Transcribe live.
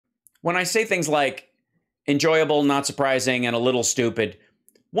when I say things like enjoyable, not surprising, and a little stupid,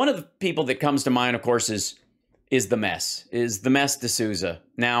 one of the people that comes to mind, of course, is The Mess, D'Souza.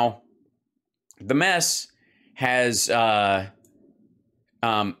 Now, The Mess has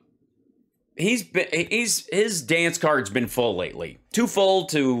his dance card's been full lately. Too full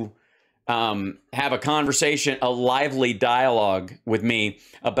to have a conversation, a lively dialogue with me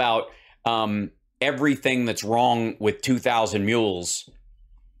about everything that's wrong with 2,000 Mules.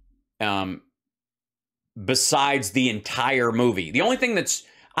 Besides the entire movie. The only thing that's,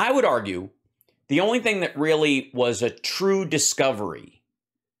 I would argue, the only thing that really was a true discovery,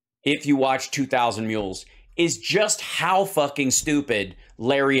 if you watch 2,000 Mules, is just how fucking stupid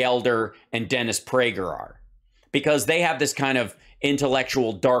Larry Elder and Dennis Prager are. Because they have this kind of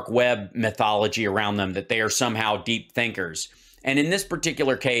intellectual dark web mythology around them that they are somehow deep thinkers. And in this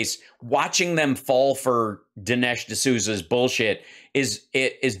particular case, watching them fall for Dinesh D'Souza's bullshit is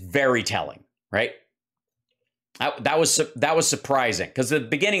very telling, right? That was surprising, because at the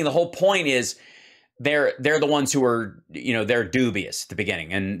beginning, the whole point is they're the ones who are, they're dubious at the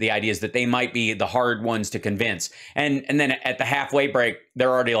beginning, and the idea is that they might be the hard ones to convince, and then at the halfway break, they're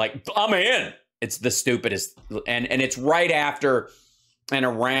already like, I'm in. It's the stupidest, and it's right after and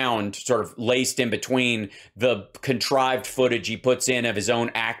around, sort of laced in between, the contrived footage he puts in of his own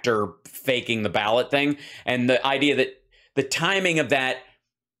actor faking the ballot thing, and the idea that the timing of that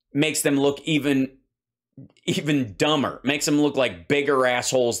makes them look even dumber, makes them look like bigger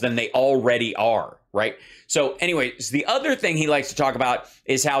assholes than they already are, right? So anyways, the other thing he likes to talk about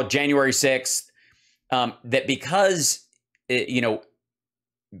is how January 6th, that because, he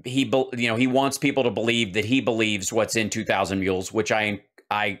wants people to believe that he believes what's in 2,000 Mules, which I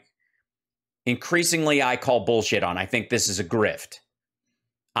increasingly call bullshit on. I think this is a grift.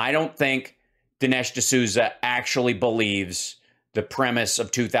 I don't think Dinesh D'Souza actually believes the premise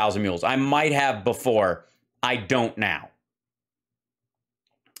of 2,000 Mules. I might have before. I don't now.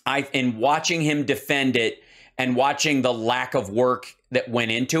 In watching him defend it and watching the lack of work that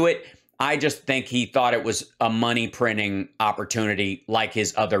went into it, I just think he thought it was a money printing opportunity like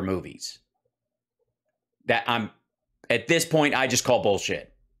his other movies. At this point, I just call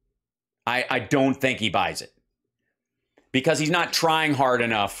bullshit. I don't think he buys it. Because he's not trying hard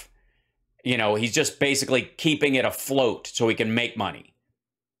enough. He's just basically keeping it afloat so he can make money.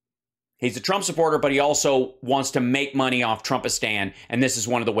 He's a Trump supporter, but he also wants to make money off Trumpistan, and this is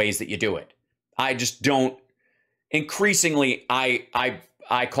one of the ways that you do it. I just don't. Increasingly, I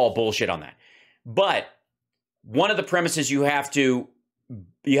call bullshit on that. But one of the premises you have to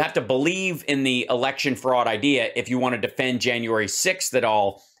believe in the election fraud idea if you want to defend January 6th at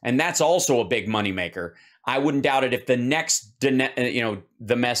all, and that's also a big moneymaker. I wouldn't doubt it if the next, The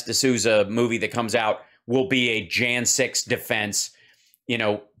Mess D'Souza movie that comes out will be a Jan 6 defense,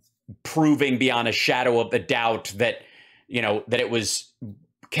 proving beyond a shadow of a doubt that, that it was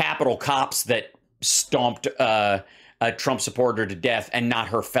Capitol cops that stomped a Trump supporter to death and not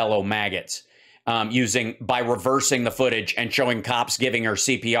her fellow maggots, by reversing the footage and showing cops giving her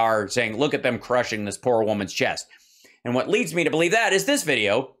CPR, saying, look at them crushing this poor woman's chest. And what leads me to believe that is this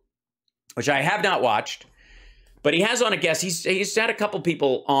video, which I have not watched, but he has on a guest. He's had a couple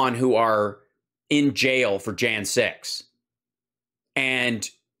people on who are in jail for Jan 6. And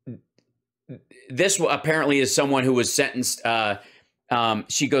this apparently is someone who was sentenced.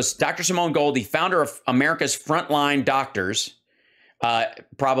 She goes, Dr. Simone Gold, founder of America's Frontline Doctors,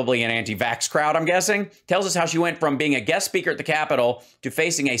 probably an anti-vax crowd, I'm guessing, tells us how she went from being a guest speaker at the Capitol to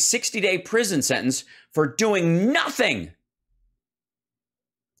facing a 60-day prison sentence for doing nothing.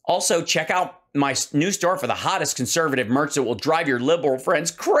 Also, check out my new store for the hottest conservative merch that will drive your liberal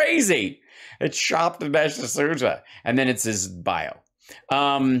friends crazy. It's Shop Dinesh D'Souza. And then it's his bio.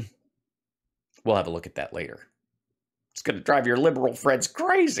 We'll have a look at that later. It's going to drive your liberal friends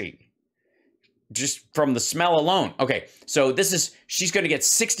crazy. Just from the smell alone. Okay, so she's going to get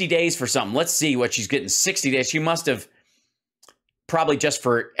 60 days for something. Let's see what she's getting 60 days. She must have probably just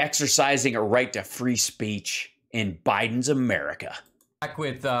for exercising her right to free speech in Biden's America. Back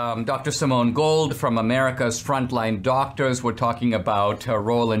with Dr. Simone Gold from America's Frontline Doctors. We're talking about her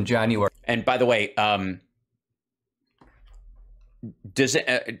role in January. And by the way, I'm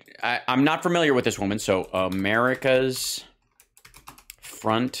not familiar with this woman. So America's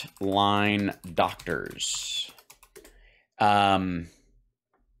Frontline Doctors.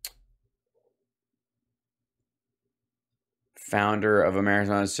 Founder of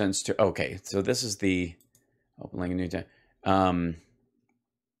American Sense to. Okay, so this is the opening a new time.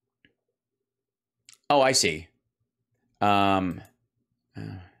 Oh, I see. Why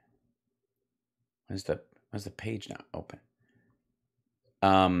is the page not open?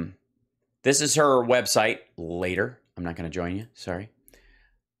 This is her website. Later. I'm not going to join you. Sorry.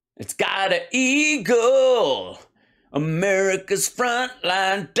 It's got an eagle. America's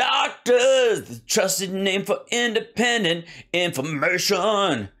frontline doctors. The trusted name for independent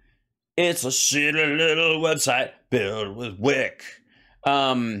information. It's a shitty little website built with wick.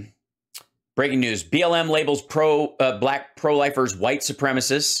 Breaking news. BLM labels black pro-lifers white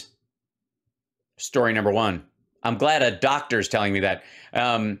supremacists. Story number 1. I'm glad a doctor's telling me that.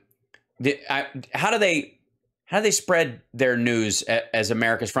 How do they spread their news as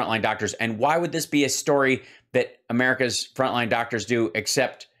America's frontline doctors? And why would this be a story that America's frontline doctors do?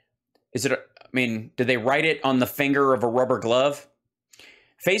 Except, do they write it on the finger of a rubber glove?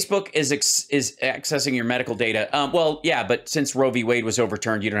 Facebook is accessing your medical data. Well, yeah, but since Roe v. Wade was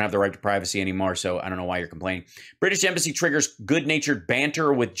overturned, you don't have the right to privacy anymore. So I don't know why you're complaining. British embassy triggers good-natured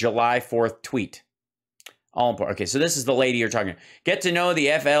banter with July 4th tweet. All important. Okay, so this is the lady you're talking about. Get to know the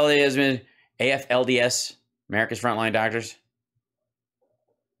AFLDS, America's Frontline Doctors.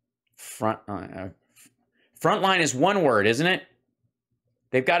 Frontline is one word, isn't it?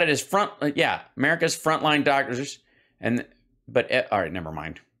 They've got it as America's Frontline Doctors. All right, never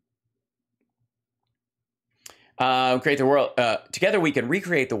mind. Create the world. Together we can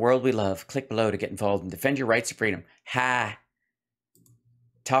recreate the world we love. Click below to get involved and defend your rights to freedom. Hi.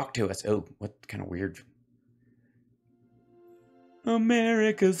 Talk to us. Oh, what kind of weird...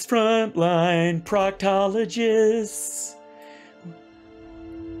 America's frontline proctologists.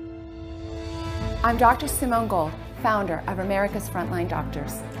 I'm Dr. Simone Gold, founder of America's Frontline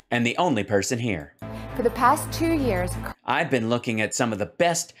Doctors. And the only person here. For the past 2 years, I've been looking at some of the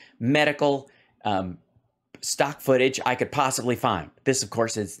best medical stock footage I could possibly find. This, of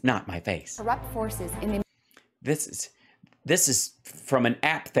course, is not my face. Corrupt forces in the... This is from an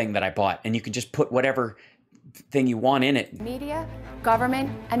app thing that I bought, and you can just put whatever thing you want in it. Media,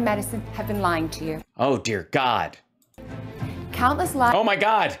 government, and medicine have been lying to you. Oh, dear God. Countless lives... Oh, my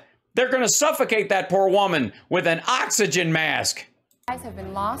God. They're going to suffocate that poor woman with an oxygen mask. Lives have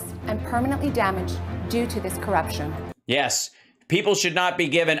been lost and permanently damaged due to this corruption. Yes. People should not be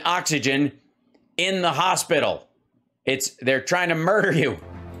given oxygen in the hospital. They're trying to murder you.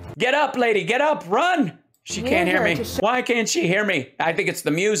 Get up, lady. Get up. Run. She can't hear me. Why can't she hear me? I think it's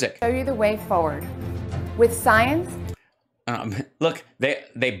the music. Show you the way forward. With science... Look,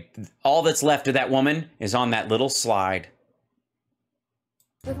 all that's left of that woman is on that little slide.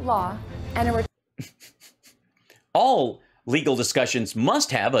 With law and a... All legal discussions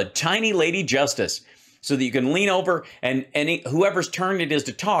must have a tiny lady justice so that you can lean over and whoever's turn it is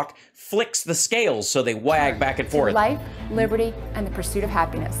to talk flicks the scales so they wag back and forth. Life, liberty, and the pursuit of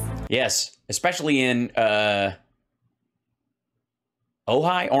happiness. Yes, especially in Ojai,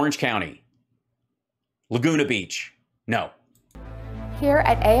 Orange County. Laguna Beach. No. Here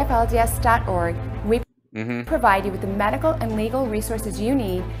at AFLDS.org, we provide you with the medical and legal resources you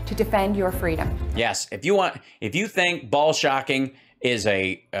need to defend your freedom. Yes, if you think ball shocking is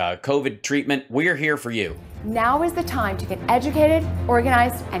a COVID treatment, we're here for you. Now is the time to get educated,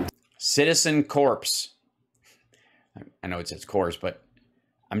 organized, and... Citizen corpse. I know it says corpse, but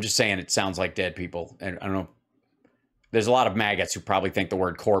I'm just saying it sounds like dead people. And I don't know. There's a lot of maggots who probably think the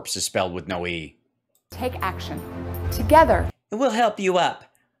word corpse is spelled with no E. Take action. Together, it will help you up.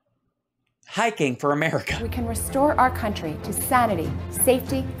 Hiking for America. We can restore our country to sanity,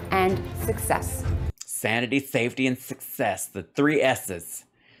 safety, and success. Sanity, safety, and success. The 3 S's.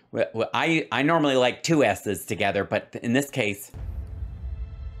 Well, I normally like 2 S's together, but in this case...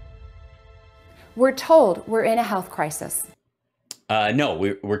 We're told we're in a health crisis. No,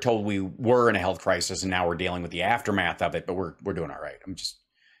 we're told we were in a health crisis, and now we're dealing with the aftermath of it, but we're doing all right. I'm just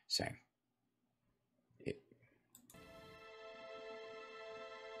saying.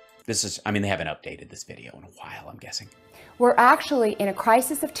 They haven't updated this video in a while, I'm guessing. We're actually in a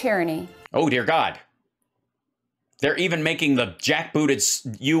crisis of tyranny. Oh, dear God. They're even making the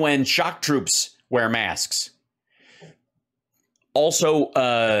jackbooted UN shock troops wear masks. Also,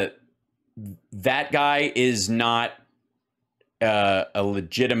 that guy is not a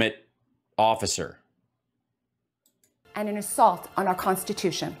legitimate officer. And an assault on our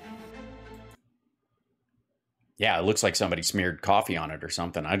Constitution. Yeah, it looks like somebody smeared coffee on it or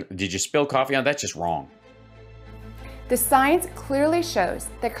something. Did you spill coffee on it? That's just wrong. The science clearly shows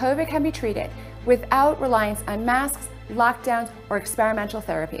that COVID can be treated without reliance on masks, lockdowns, or experimental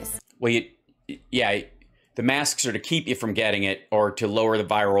therapies. Well, the masks are to keep you from getting it or to lower the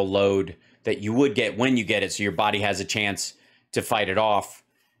viral load that you would get when you get it so your body has a chance to fight it off.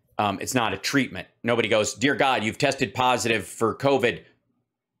 It's not a treatment. Nobody goes, dear God, you've tested positive for COVID.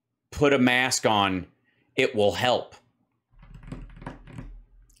 Put a mask on. It will help.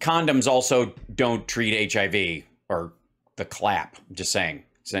 condoms also don't treat HIV or the clap. I'm just saying.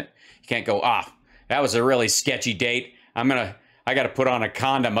 You can't go, that was a really sketchy date. I got to put on a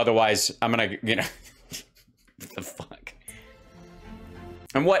condom. Otherwise, I'm going to, what the fuck?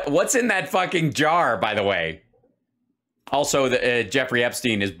 And what's in that fucking jar, by the way? Also, Jeffrey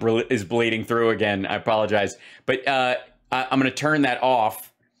Epstein is bleeding through again. I apologize. But I'm going to turn that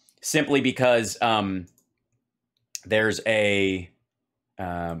off simply because there's a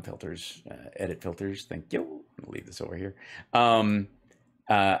filters, edit filters. Thank you. I'm gonna leave this over here. I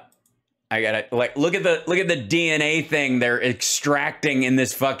gotta look at the DNA thing they're extracting in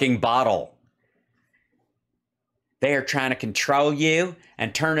this fucking bottle. They are trying to control you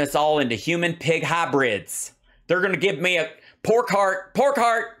and turn us all into human pig hybrids. They're gonna give me a pork heart.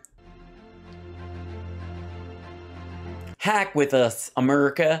 Hack with us,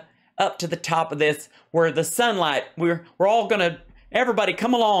 America, up to the top of this, where the sunlight. We're all gonna. Everybody,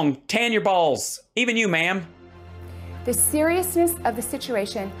 come along, tan your balls. Even you, ma'am. The seriousness of the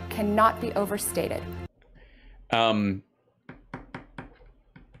situation cannot be overstated. I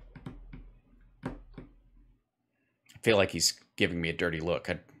feel like he's giving me a dirty look.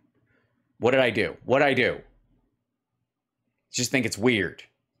 What did I do? Just think it's weird.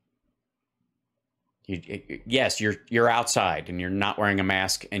 Yes, you're outside and you're not wearing a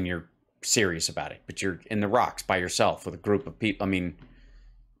mask and you're serious about it, but you're in the rocks by yourself with a group of people. I mean,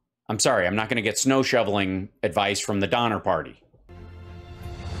 I'm sorry, I'm not going to get snow shoveling advice from the Donner Party.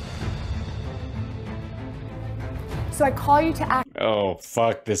 So I call you to act. Oh,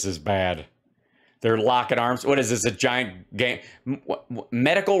 fuck, this is bad. They're locking arms. What is this, a giant game?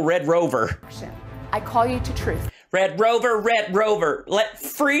 Medical Red Rover. I call you to truth. Red Rover, let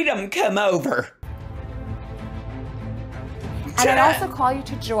freedom come over. And I also call you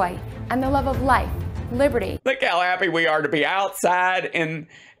to joy and the love of life, liberty. Look how happy we are to be outside and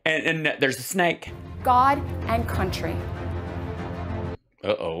there's a snake. God and country.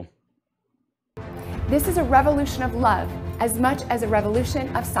 Uh-oh. This is a revolution of love as much as a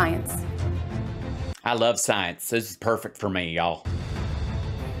revolution of science. I love science. This is perfect for me, y'all.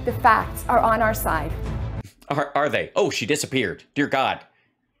 The facts are on our side. Are they? Oh, she disappeared. Dear God.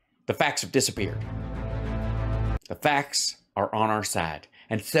 The facts have disappeared. The facts are on our side.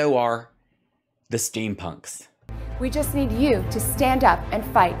 And so are the steampunks. We just need you to stand up and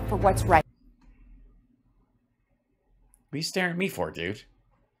fight for what's right. What are you staring at me for, dude?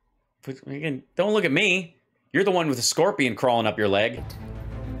 Again, don't look at me. You're the one with the scorpion crawling up your leg.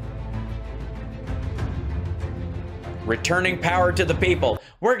 Returning power to the people.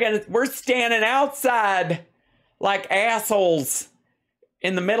 We're standing outside like assholes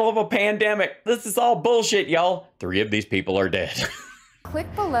in the middle of a pandemic. This is all bullshit, y'all. 3 of these people are dead.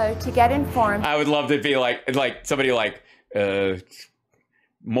 Click below to get informed. I would love to be like somebody like,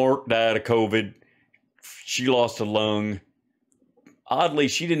 Mark died of COVID. She lost a lung. Oddly,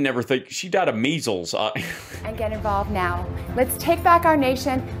 she didn't ever think she died of measles. And get involved now. Let's take back our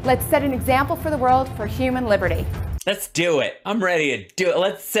nation. Let's set an example for the world for human liberty. Let's do it. I'm ready to do it.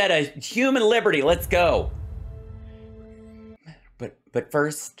 Let's set a human liberty. Let's go. But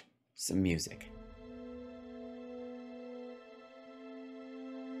first, some music.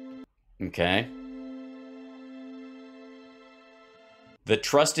 Okay. The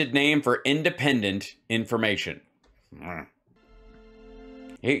trusted name for independent information.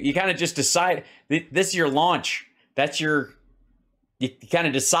 You kind of just decide, this is your launch. You kind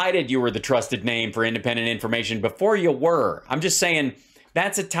of decided you were the trusted name for independent information before you were. I'm just saying,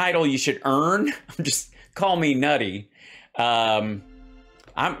 that's a title you should earn. Call me nutty.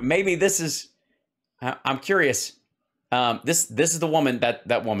 Maybe this is, I'm curious. This is the woman,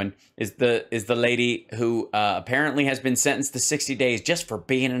 that woman is the lady who apparently has been sentenced to 60 days just for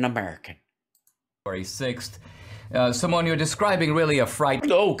being an American. February 6th. Simone, you're describing really a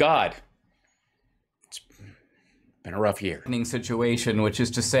frightening Oh, God. It's been a rough year. situation, which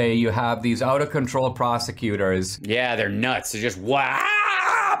is to say you have these out-of-control prosecutors. Yeah, they're nuts. They're just,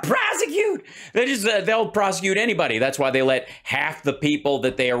 prosecute! They'll prosecute anybody. That's why they let half the people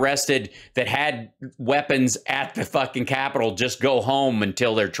that they arrested that had weapons at the fucking Capitol just go home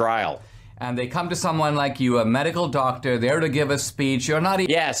until their trial. And they come to someone like you, a medical doctor, there to give a speech. You're not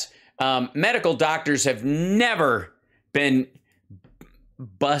even... Yes. Medical doctors have never been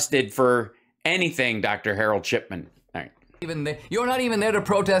busted for anything, Dr. Harold Shipman. All right. You're not even there to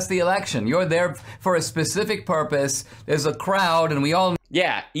protest the election. You're there for a specific purpose. There's a crowd, and we all...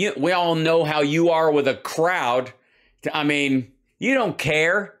 Yeah, we all know how you are with a crowd. I mean, you don't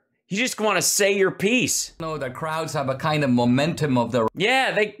care. You just want to say your piece. know that crowds have a kind of momentum of their...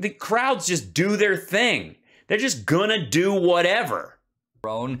 Yeah, the crowds just do their thing. They're just gonna do whatever.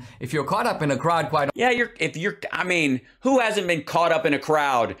 own. If you're caught up in a crowd, quite Yeah, I mean, who hasn't been caught up in a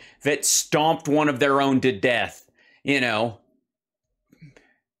crowd that stomped one of their own to death? You know?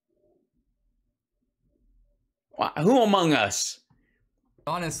 Who among us?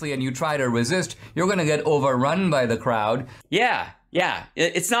 honestly, and you try to resist, you're going to get overrun by the crowd. Yeah.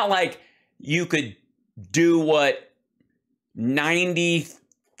 It's not like you could do what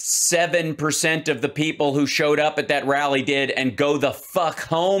 97% of the people who showed up at that rally did and go the fuck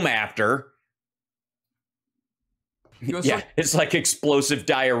home after. Yeah, it's like explosive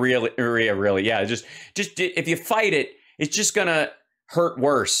diarrhea, really. Yeah, just if you fight it, it's just gonna hurt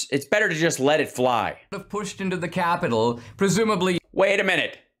worse. It's better to just let it fly. Pushed into the Capitol, presumably. Wait a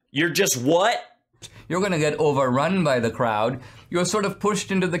minute. You're just what? You're going to get overrun by the crowd. You're sort of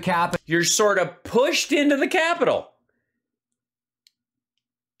pushed into the Capitol. You're sort of pushed into the Capitol.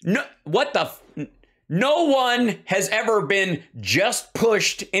 No, what the? No one has ever been just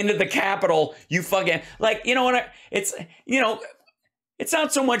pushed into the Capitol. You fucking, like, you know what? It's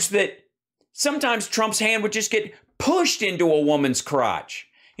not so much that sometimes Trump's hand would just get pushed into a woman's crotch.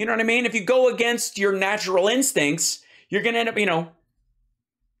 You know what I mean? If you go against your natural instincts, you're going to end up,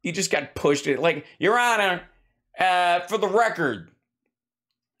 you just got pushed. Like, Your Honor, for the record,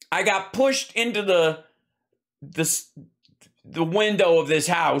 I got pushed into the window of this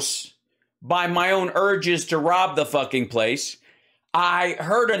house by my own urges to rob the fucking place. I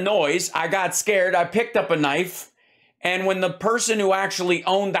heard a noise. I got scared. I picked up a knife. And when the person who actually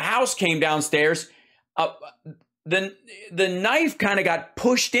owned the house came downstairs, the knife kind of got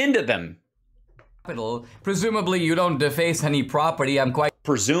pushed into them. Presumably you don't deface any property. I'm quite...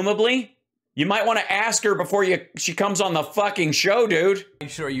 Presumably? You might want to ask her before she comes on the fucking show, dude.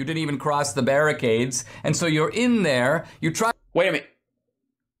 Sure, you didn't even cross the barricades. And so you're in there. You try... Wait a minute.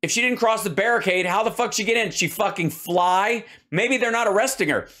 If she didn't cross the barricade, how the fuck she get in? Did she fucking fly? Maybe they're not arresting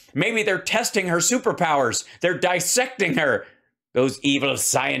her. Maybe they're testing her superpowers. They're dissecting her. Those evil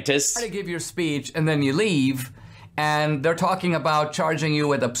scientists. Try to give your speech and then you leave. And they're talking about charging you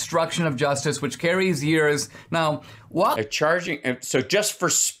with obstruction of justice, which carries years. Now, what? They're charging. So just for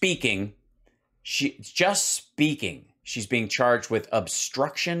speaking, she's being charged with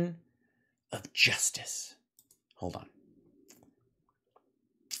obstruction of justice. Hold on.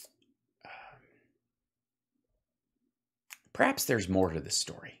 Perhaps there's more to this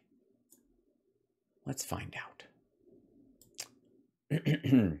story. Let's find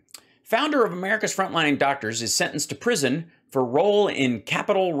out. Founder of America's Frontline Doctors is sentenced to prison for role in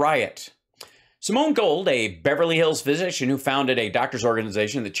Capitol riot. Simone Gold, a Beverly Hills physician who founded a doctors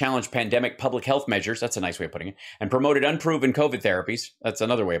organization that challenged pandemic public health measures, that's a nice way of putting it, and promoted unproven COVID therapies, that's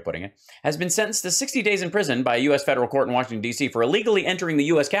another way of putting it, has been sentenced to 60 days in prison by a U.S. federal court in Washington, D.C. for illegally entering the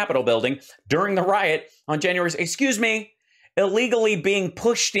U.S. Capitol building during the riot on January... illegally being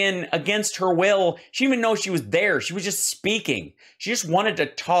pushed in against her will. She didn't even know she was there. She was just speaking. She just wanted to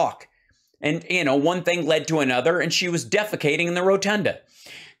talk. And, one thing led to another, and she was defecating in the rotunda.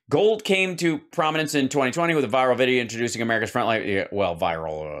 Gold came to prominence in 2020 with a viral video introducing America's Frontline.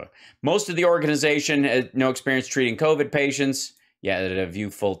 Viral. Most of the organization had no experience treating COVID patients. Yeah, view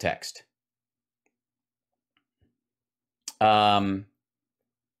full text. Let's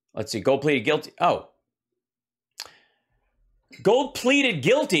see. Gold pleaded guilty. Gold pleaded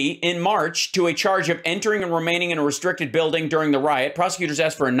guilty in March to a charge of entering and remaining in a restricted building during the riot. Prosecutors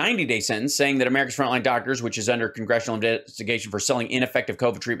asked for a 90-day sentence, saying that America's Frontline Doctors, which is under congressional investigation for selling ineffective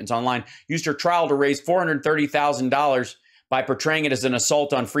COVID treatments online, used her trial to raise $430,000 by portraying it as an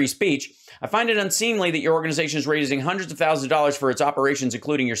assault on free speech. I find it unseemly that your organization is raising hundreds of thousands of dollars for its operations,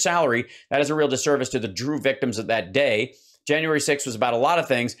 including your salary. That is a real disservice to the true victims of that day. January 6th was about a lot of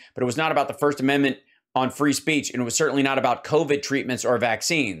things, but it was not about the First Amendment on free speech, and it was certainly not about COVID treatments or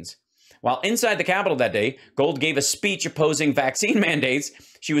vaccines. While inside the Capitol that day, Gold gave a speech opposing vaccine mandates.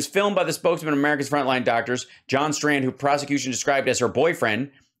 She was filmed by the spokesman of America's Frontline Doctors, John Strand, who prosecution described as her boyfriend.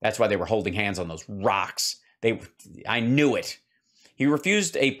 That's why they were holding hands on those rocks. I knew it. He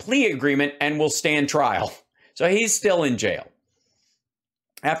refused a plea agreement and will stand trial. So he's still in jail.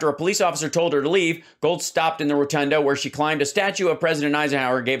 After a police officer told her to leave, Gold stopped in the rotunda where she climbed a statue of President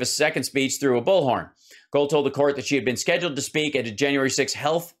Eisenhower and gave a second speech through a bullhorn. Gold told the court that she had been scheduled to speak at a January 6th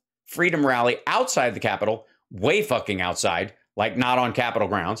health freedom rally outside the Capitol, way fucking outside, like not on Capitol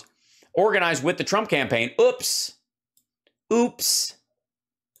grounds, organized with the Trump campaign. Oops.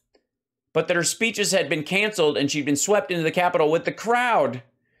 But that her speeches had been canceled and she'd been swept into the Capitol with the crowd.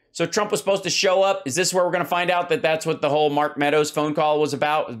 So Trump was supposed to show up. Is this where we're going to find out that that's what the whole Mark Meadows phone call was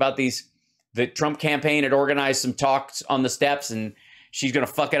about? It was about the Trump campaign had organized some talks on the steps and she's going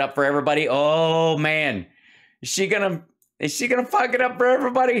to fuck it up for everybody. Oh, man. Is she going to Is she going to fuck it up for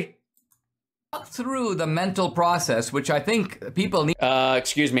everybody? Through the mental process, which I think people need.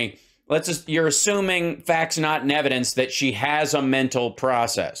 Excuse me. You're assuming facts, not in evidence, that she has a mental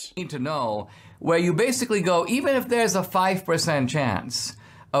process. Need to know where you basically go, even if there's a 5% chance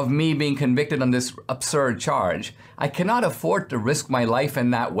of me being convicted on this absurd charge, I cannot afford to risk my life in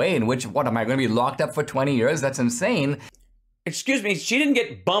that way. In which, what am I going to be locked up for 20 years? That's insane. Excuse me, she didn't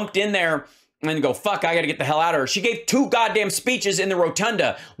get bumped in there and go, fuck, I gotta get the hell out of her. She gave 2 goddamn speeches in the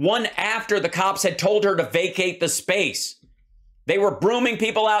rotunda, one after the cops had told her to vacate the space. They were brooming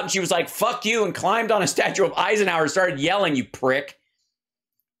people out and she was like, fuck you, and climbed on a statue of Eisenhower and started yelling, you prick.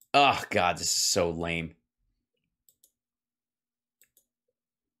 Oh, God, this is so lame.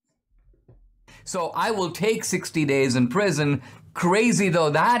 So I will take 60 days in prison, crazy though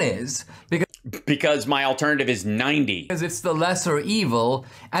that is, because my alternative is 90. Because it's the lesser evil,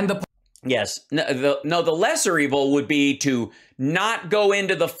 and the... Yes. No, the lesser evil would be to not go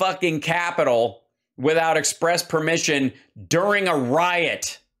into the fucking Capitol without express permission during a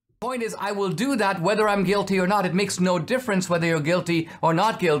riot. Point is, I will do that whether I'm guilty or not. It makes no difference whether you're guilty or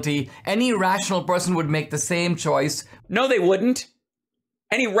not guilty. Any rational person would make the same choice. No, they wouldn't.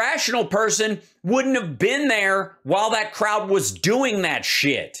 Any rational person wouldn't have been there while that crowd was doing that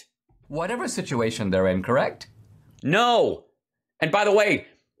shit. Whatever situation they're in, correct? No. And by the way,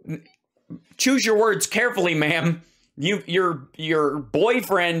 choose your words carefully, ma'am. Your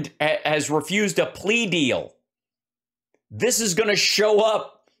boyfriend has refused a plea deal. This is going to show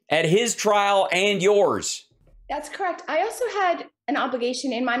up at his trial and yours. That's correct. I also had an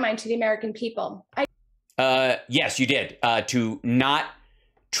obligation in my mind to the American people. Yes, you did. To not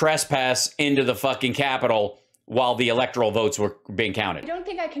trespass into the fucking Capitol while the electoral votes were being counted. I don't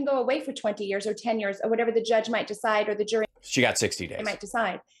think I can go away for 20 years or 10 years or whatever the judge might decide or the jury. She got 60 days. Might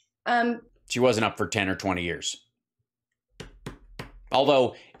decide. She wasn't up for 10 or 20 years.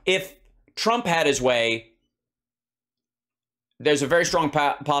 Although, if Trump had his way, there's a very strong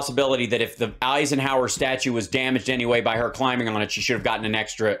possibility that if the Eisenhower statue was damaged anyway by her climbing on it, she should have gotten an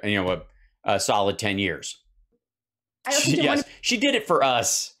extra, a solid 10 years. Yes, she did it for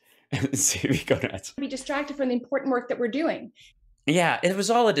us. See, we go nuts. Be distracted from the important work that we're doing. Yeah, it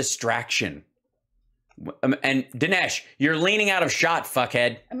was all a distraction. And Dinesh, you're leaning out of shot,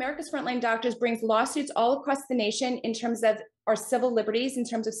 fuckhead. America's Frontline Doctors brings lawsuits all across the nation in terms of our civil liberties, in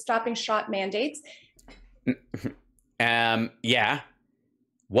terms of stopping shot mandates. Yeah.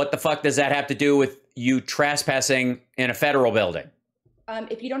 What the fuck does that have to do with you trespassing in a federal building?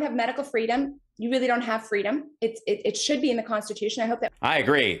 If you don't have medical freedom, you really don't have freedom. It should be in the Constitution. I hope that... I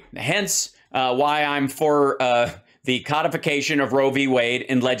agree. Hence why I'm for the codification of Roe v. Wade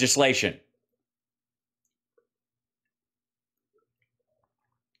in legislation.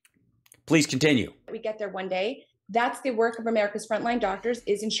 Please continue. We get there one day. That's the work of America's Frontline Doctors,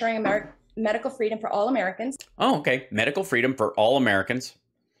 is ensuring medical freedom for all Americans. Oh, okay. Medical freedom for all Americans,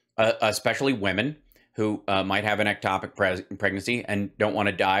 especially women who might have an ectopic pregnancy and don't want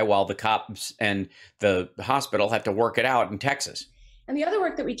to die while the cops and the hospital have to work it out in Texas. And the other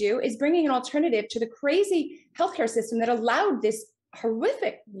work that we do is bringing an alternative to the crazy healthcare system that allowed this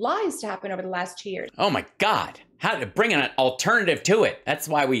horrific lies to happen over the last 2 years. Oh my God. How to bring an alternative to it. That's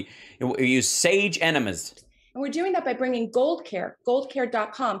why we use sage enemas. And we're doing that by bringing GoldCare,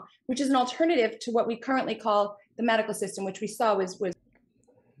 goldcare.com, which is an alternative to what we currently call the medical system, which we saw was...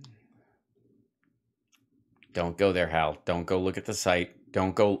 Don't go there, Hal. Don't go look at the site.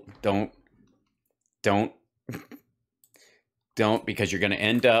 Don't, because you're going to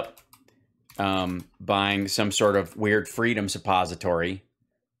end up buying some sort of weird freedom suppository.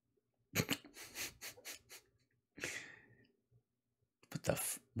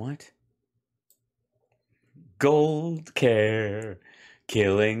 What? Gold Care,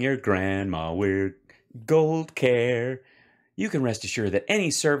 killing your grandma. We're Gold Care. You can rest assured that any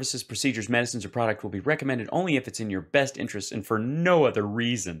services, procedures, medicines, or product will be recommended only if it's in your best interest and for no other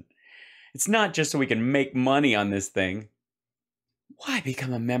reason. It's not just so we can make money on this thing. Why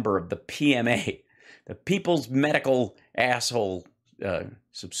become a member of the PMA, the People's Medical Asshole?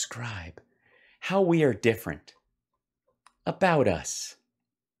 Subscribe. How we are different. About us.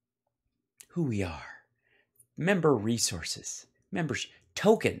 Who we are. Member resources. Members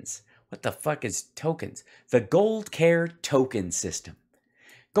tokens. What the fuck is tokens? The Gold Care token system.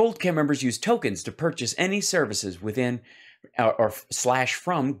 Gold Care members use tokens to purchase any services within or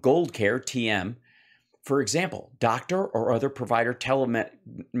from Gold Care TM. For example, doctor or other provider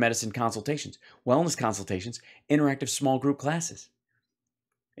telemedicine consultations, wellness consultations, interactive small group classes.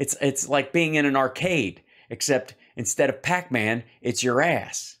 It's like being in an arcade, except instead of Pac-Man, it's your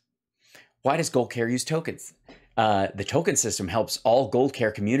ass. Why does Gold Care use tokens? The token system helps all Gold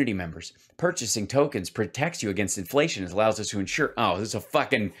Care community members. Purchasing tokens protects you against inflation and allows us to ensure. Oh, this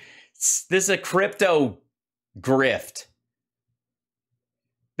is a crypto grift.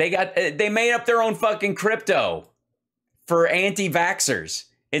 They made up their own fucking crypto for anti-vaxxers.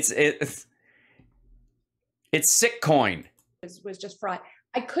 It's sick coin. Was just fraud.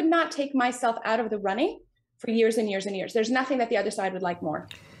 I could not take myself out of the running for years and years and years. There's nothing that the other side would like more.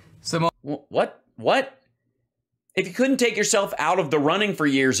 What? If you couldn't take yourself out of the running for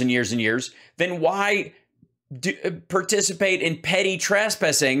years and years and years, then why participate in petty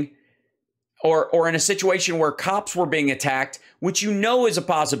trespassing or in a situation where cops were being attacked, which you know is a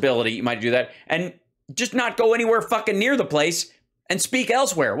possibility, you might do that, and just not go anywhere fucking near the place and speak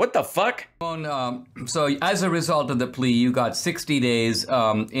elsewhere? What the fuck? So as a result of the plea, you got 60 days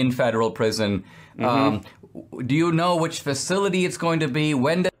in federal prison. Do you know which facility it's going to be?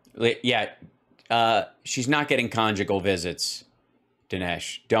 When? Yeah. She's not getting conjugal visits,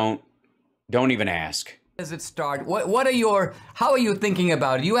 Dinesh. Don't even ask. Does it start? How are you thinking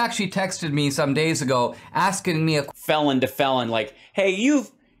about it? You actually texted me some days ago asking me a felon to felon, like, hey,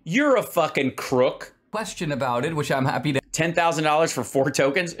 you're a fucking crook. Question about it, which I'm happy to. $10,000 for 4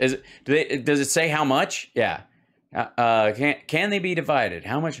 tokens? Does it say how much? Yeah. Can they be divided?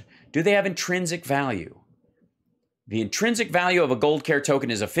 How much? Do they have intrinsic value? The intrinsic value of a Gold Care token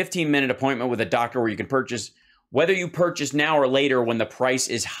is a 15-minute appointment with a doctor where you can purchase, whether you purchase now or later when the price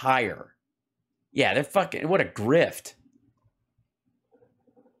is higher. Yeah, they're fucking, what a grift.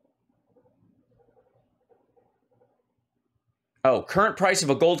 Oh, current price of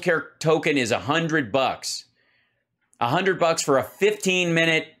a Gold Care token is $100. $100 for a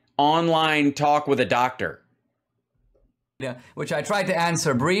 15-minute online talk with a doctor. Yeah, which I tried to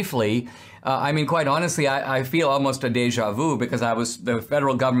answer briefly. I mean, quite honestly, I feel almost a deja vu because the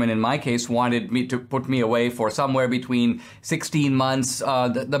federal government in my case wanted me to put me away for somewhere between 16 months.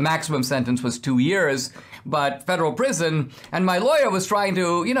 The maximum sentence was 2 years, but federal prison. And my lawyer was trying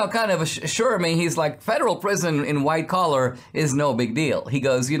to, kind of assure me. He's like, federal prison in white collar is no big deal. He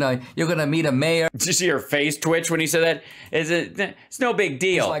goes, you're going to meet a mayor. Did you see her face twitch when he said that? It's no big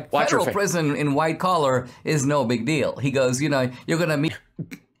deal. He's like, federal prison in white collar is no big deal. He goes, you're going to meet.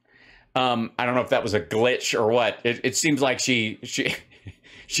 I don't know if that was a glitch or what. It seems like she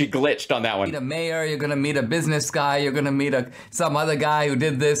glitched on that one. Meet a mayor, you're gonna meet a business guy, you're gonna meet some other guy who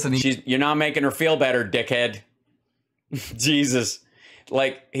did this, and you're not making her feel better, dickhead. Jesus,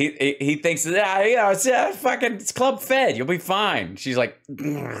 like he thinks it's club fed. You'll be fine. She's like.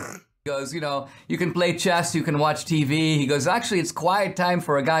 He goes, you can play chess, you can watch TV. He goes, actually, it's quiet time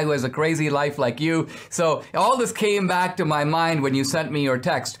for a guy who has a crazy life like you. So all this came back to my mind when you sent me your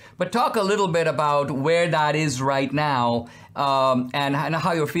text. But talk a little bit about where that is right now and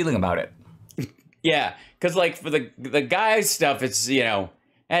how you're feeling about it. Yeah, because like for the guy stuff, it's,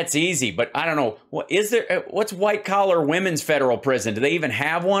 that's easy. But I don't know. What's white collar women's federal prison? Do they even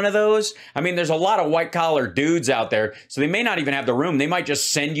have one of those? I mean, there's a lot of white collar dudes out there, so they may not even have the room. They might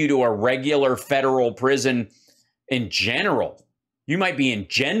just send you to a regular federal prison in general. You might be in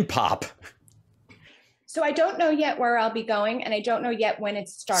Gen Pop. So I don't know yet where I'll be going, and I don't know yet when it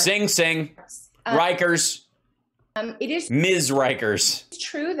starts. Sing Sing. Rikers. It is Ms. Rikers. It's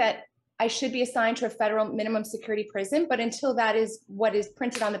true that I should be assigned to a federal minimum security prison, but until that is what is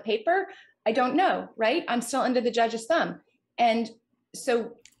printed on the paper, I don't know, right? I'm still under the judge's thumb. And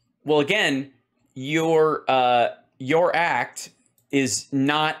so. Well, again, your act is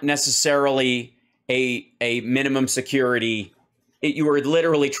not necessarily a minimum security. You are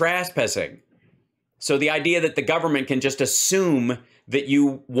literally trespassing. So the idea that the government can just assume that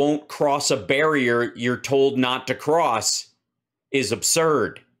you won't cross a barrier you're told not to cross is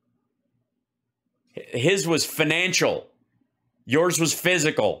absurd. His was financial. Yours was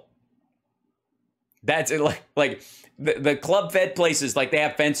physical. That's like the club fed places, like they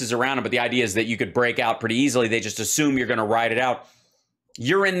have fences around them, but the idea is that you could break out pretty easily. They just assume you're going to ride it out.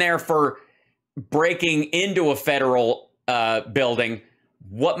 You're in there for breaking into a federal building.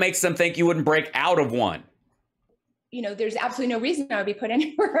 What makes them think you wouldn't break out of one? There's absolutely no reason I would be put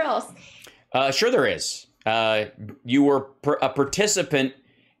anywhere else. Sure there is. You were a participant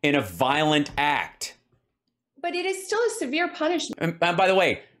in a violent act. But it is still a severe punishment. And by the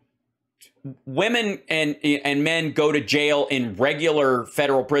way, women and men go to jail in regular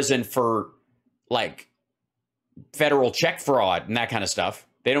federal prison for like federal check fraud and that kind of stuff.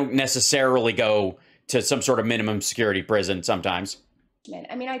 They don't necessarily go to some sort of minimum security prison sometimes.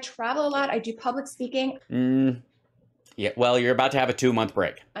 I mean, I travel a lot. I do public speaking. Yeah, well, you're about to have a 2-month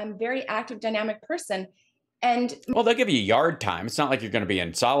break. I'm a very active, dynamic person. And well, they'll give you yard time. It's not like you're going to be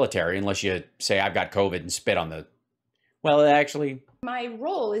in solitary unless you say, I've got COVID and spit on the, well, actually. my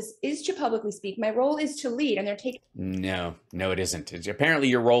role is to publicly speak. My role is to lead, and they're taking. No, it isn't. Apparently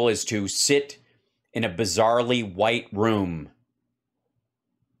your role is to sit in a bizarrely white room.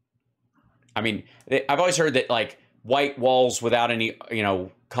 I mean, I've always heard that like white walls without any,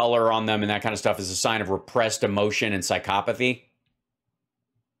 color on them and that kind of stuff is a sign of repressed emotion and psychopathy.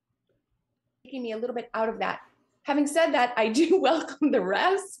 Taking me a little bit out of that. Having said that, I do welcome the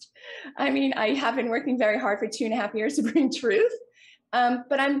rest. I mean, I have been working very hard for 2.5 years to bring truth.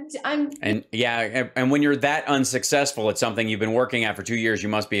 But I'm. And yeah, and when you're that unsuccessful at something you've been working at for 2 years, you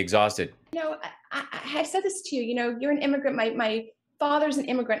must be exhausted. I've said this to you. You're an immigrant. My father's an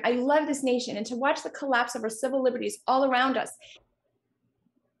immigrant. I love this nation, and to watch the collapse of our civil liberties all around us.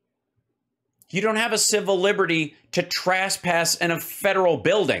 You don't have a civil liberty to trespass in a federal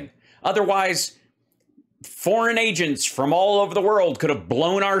building. Otherwise, foreign agents from all over the world could have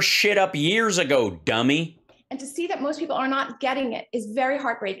blown our shit up years ago, dummy. And to see that most people are not getting it is very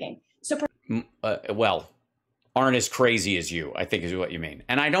heartbreaking. So, well, aren't as crazy as you, I think is what you mean.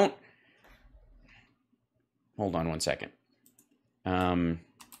 And I don't... Hold on one second.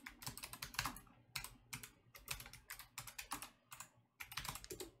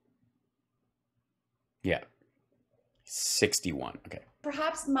 Yeah. 61. Okay.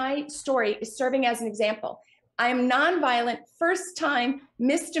 perhaps my story is serving as an example. I am nonviolent, first-time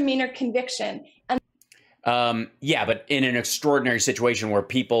misdemeanor conviction. And yeah, but in an extraordinary situation where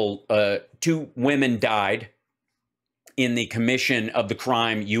people, 2 women died in the commission of the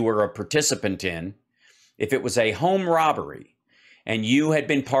crime you were a participant in, if it was a home robbery and you had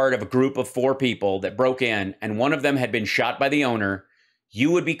been part of a group of 4 people that broke in and one of them had been shot by the owner,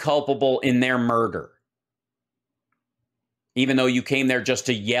 you would be culpable in their murder. Even though you came there just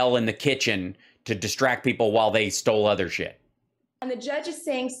to yell in the kitchen to distract people while they stole other shit. And the judge is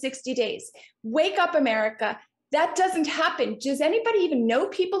saying 60 days. Wake up, America. That doesn't happen. Does anybody even know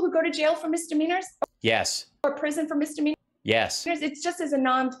people who go to jail for misdemeanors? Yes. Or prison for misdemeanors? Yes. It's just as a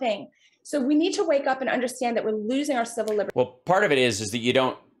non-thing. So we need to wake up and understand that we're losing our civil liberty. Well, part of it is that you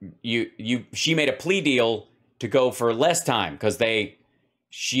don't, she made a plea deal to go for less time because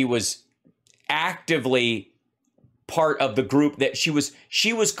she was actively part of the group that she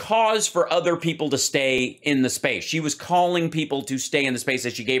was cause for other people to stay in the space. She was calling people to stay in the space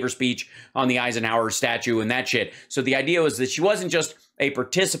as she gave her speech on the Eisenhower statue and that shit. So the idea was that she wasn't just a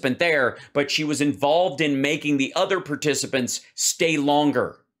participant there, but she was involved in making the other participants stay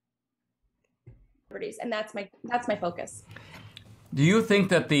longer. And that's my focus. Do you think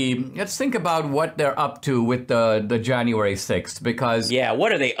that let's think about what they're up to with the January 6th, because... Yeah,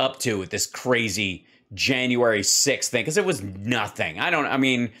 what are they up to with this crazy January 6th thing? Because it was nothing.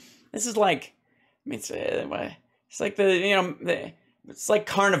 This is like, it's like it's like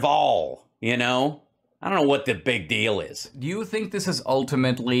Carnival, I don't know what the big deal is. Do you think this is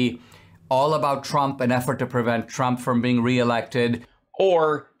ultimately all about Trump, an effort to prevent Trump from being reelected?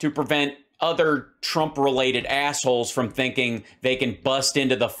 Or to prevent other Trump-related assholes from thinking they can bust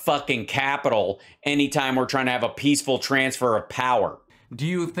into the fucking Capitol anytime we're trying to have a peaceful transfer of power? Do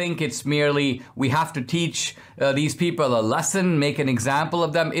you think it's merely we have to teach these people a lesson, make an example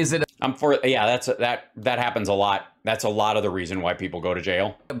of them? Is it? I'm for yeah. That happens a lot. That's a lot of the reason why people go to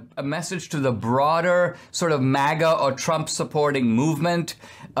jail. A message to the broader sort of MAGA or Trump-supporting movement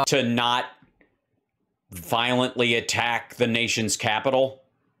to not violently attack the nation's capital.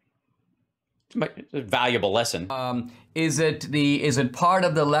 It's a valuable lesson. Is it part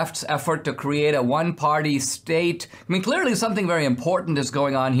of the left's effort to create a one-party state? I mean, clearly something very important is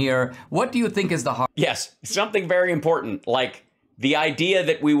going on here. What do you think is the heart? Yes, something very important, like the idea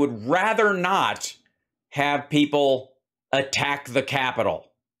that we would rather not have people attack the Capitol.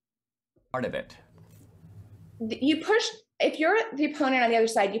 Part of it. You push, if you're the opponent on the other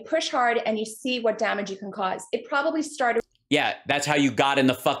side, you push hard and you see what damage you can cause. It probably started. Yeah, that's how you got in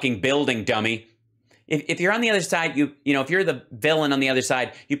the fucking building, dummy. If you're on the other side, if you're the villain on the other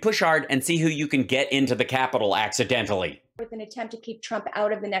side, you push hard and see who you can get into the Capitol accidentally. With an attempt to keep Trump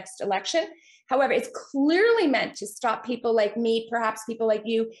out of the next election. However, it's clearly meant to stop people like me, perhaps people like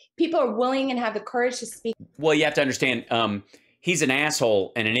you. People are willing and have the courage to speak. Well, you have to understand, he's an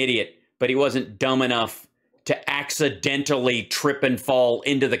asshole and an idiot, but he wasn't dumb enough to accidentally trip and fall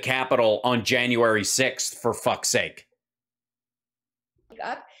into the Capitol on January 6th, for fuck's sake.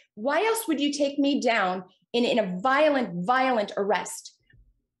 Up. Why else would you take me down in a violent arrest?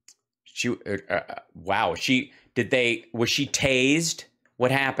 Wow. Was she tased? What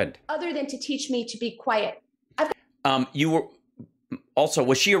happened? Other than to teach me to be quiet.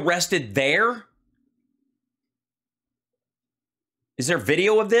 Was she arrested there? Is there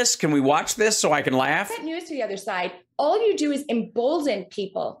video of this? Can we watch this so I can laugh? That news to the other side. All you do is embolden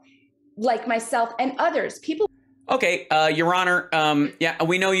people like myself and others. People. Okay, Your Honor, yeah,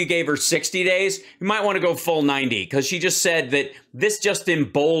 we know you gave her 60 days. You might want to go full 90 because she just said that this just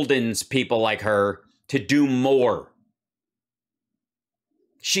emboldens people like her to do more.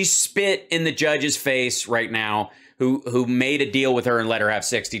 She spit in the judge's face right now who made a deal with her and let her have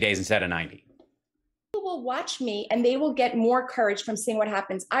 60 days instead of 90. People will watch me and they will get more courage from seeing what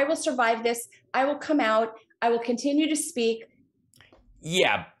happens. I will survive this. I will come out. I will continue to speak.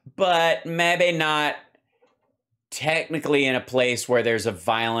 Yeah, but maybe not technically in a place where there's a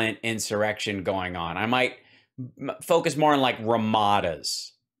violent insurrection going on. I might focus more on like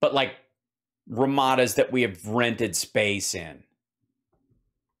ramadas, but like ramadas that we have rented space in.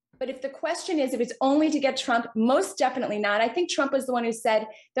 But if the question is, if it's only to get Trump, most definitely not. I think Trump was the one who said,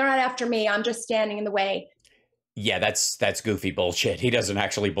 they're not after me, I'm just standing in the way. Yeah, that's goofy bullshit. He doesn't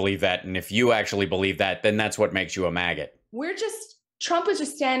actually believe that. And if you actually believe that, then that's what makes you a maggot. Trump was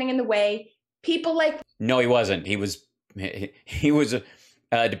just standing in the way. People like. No, he wasn't. He was,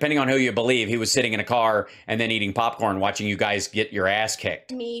 depending on who you believe, he was sitting in a car and then eating popcorn, watching you guys get your ass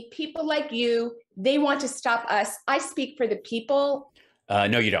kicked. Me, people like you, they want to stop us. I speak for the people.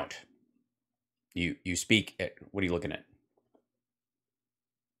 No, you don't. You speak. What are you looking at?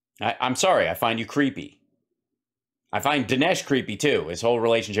 I'm sorry. I find you creepy. I find Dinesh creepy too. His whole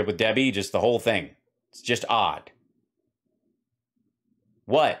relationship with Debbie, just the whole thing. It's just odd.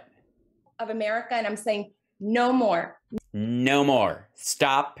 What? Of America, and I'm saying no more. No more.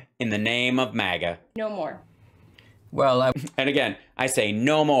 Stop in the name of MAGA. No more. Well, and again, I say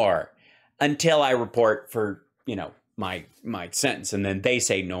no more until I report for, you know, my sentence, and then they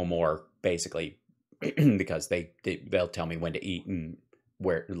say no more, basically, because they'll tell me when to eat and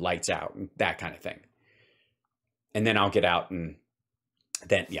where lights out and that kind of thing. And then I'll get out and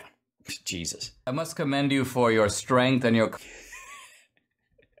then, yeah, Jesus. I must commend you for your strength and your...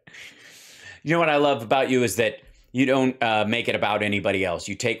 You know what I love about you is that you don't make it about anybody else.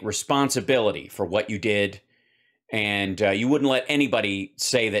 You take responsibility for what you did, and you wouldn't let anybody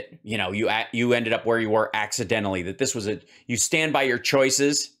say that, you know, you ended up where you were accidentally, that this was you stand by your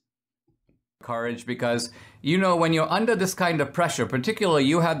choices. Courage, because, you know, when you're under this kind of pressure, particularly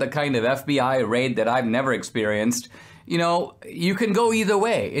you had the kind of FBI raid that I've never experienced, you know, you can go either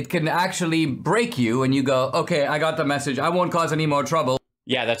way. It can actually break you and you go, okay, I got the message. I won't cause any more trouble.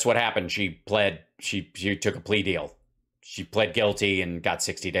 Yeah, that's what happened. She took a plea deal. She pled guilty and got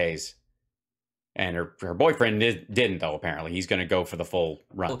 60 days. And her boyfriend didn't, though, apparently. He's going to go for the full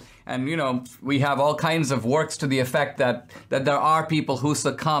run. And, you know, we have all kinds of works to the effect that there are people who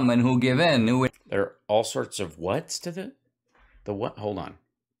succumb and who give in. There are all sorts of whats to the what? Hold on.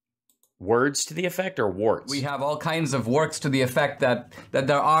 Words to the effect or warts? We have all kinds of works to the effect that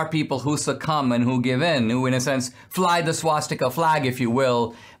there are people who succumb and who give in, who, in a sense, fly the swastika flag, if you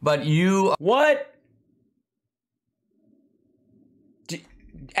will. But you... What?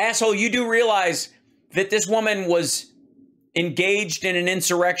 Asshole, you do realize that this woman was engaged in an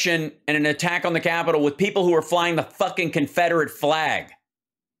insurrection and an attack on the Capitol with people who were flying the fucking Confederate flag.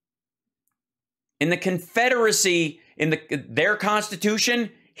 In the Confederacy, in their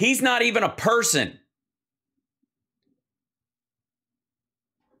Constitution, he's not even a person.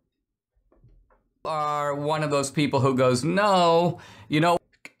 Are one of those people who goes, no, you know...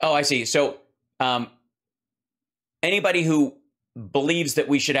 Oh, I see. So, anybody who believes that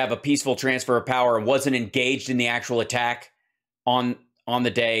we should have a peaceful transfer of power and wasn't engaged in the actual attack on the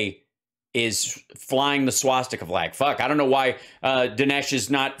day is flying the swastika flag. Fuck, I don't know why Dinesh is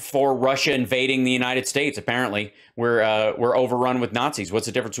not for Russia invading the United States. Apparently, we're overrun with Nazis. What's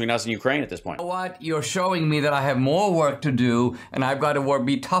the difference between us and Ukraine at this point? You know what? You're showing me that I have more work to do, and I've got to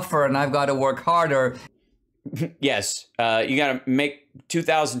be tougher, and I've got to work harder. Yes, you got to make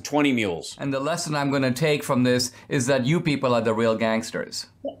 2020 mules. And the lesson I'm going to take from this is that you people are the real gangsters.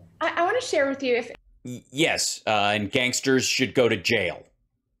 I want to share with you if... Yes, and gangsters should go to jail.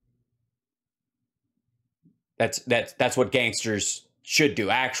 That's what gangsters should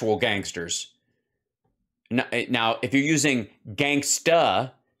do, actual gangsters. Now, if you're using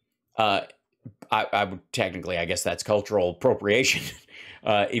gangsta, I would technically, I guess that's cultural appropriation.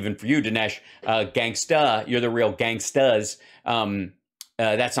 Even for you, Dinesh, gangsta, you're the real gangstas.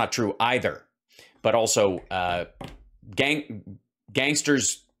 That's not true either. But also,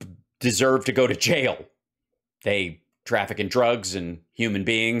 gangsters deserve to go to jail. They traffic in drugs and human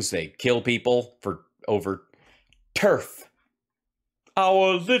beings. They kill people over turf.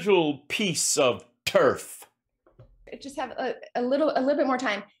 Our little piece of turf. Just have a little bit more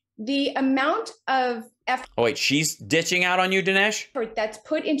time. The amount of effort Oh, wait, she's ditching out on you, Dinesh? that's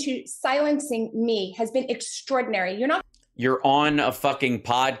put into silencing me has been extraordinary. You're on a fucking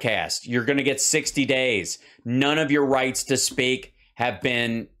podcast. You're going to get 60 days. None of your rights to speak have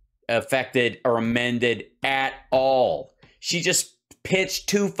been affected or amended at all. She just pitched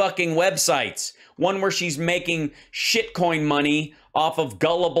 2 fucking websites. One where she's making shitcoin money off of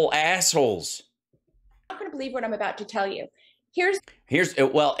gullible assholes. I'm not going to believe what I'm about to tell you.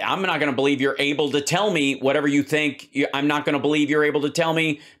 Well, I'm not going to believe you're able to tell me whatever you think. I'm not going to believe you're able to tell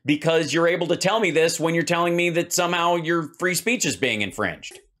me because you're able to tell me this when you're telling me that somehow your free speech is being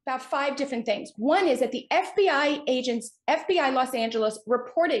infringed. About 5 different things. One is that the FBI agents, FBI Los Angeles,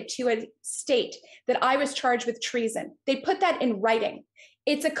 reported to a state that I was charged with treason. They put that in writing.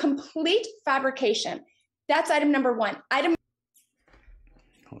 It's a complete fabrication. That's item number 1.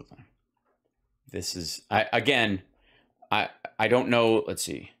 Hold on. This is, I don't know. Let's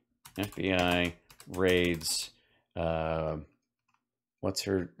see. FBI raids. What's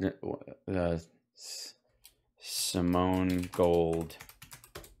her? Simone Gold.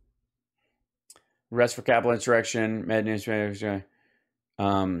 Arrest for capital insurrection. Med news.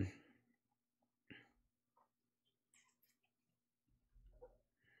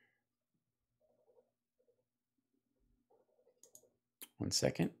 One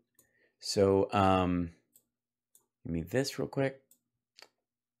second. So, give me this real quick.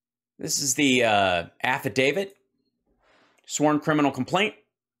 This is the affidavit, sworn criminal complaint.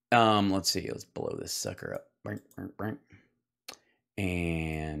 Let's see. Let's blow this sucker up.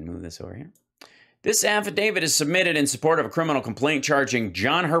 And move this over here. This affidavit is submitted in support of a criminal complaint charging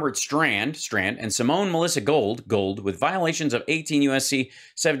John Herbert Strand, and Simone Melissa Gold, with violations of 18 U.S.C.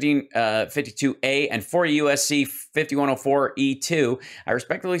 1752A and 40 U.S.C. 5104E2. I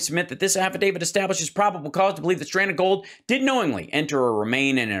respectfully submit that this affidavit establishes probable cause to believe that Strand and Gold did knowingly enter or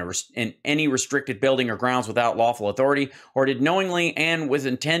remain in any restricted building or grounds without lawful authority, or did knowingly and with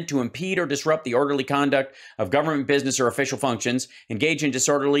intent to impede or disrupt the orderly conduct of government business or official functions, engage in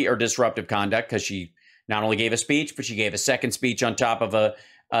disorderly or disruptive conduct, because she not only gave a speech, but she gave a second speech on top of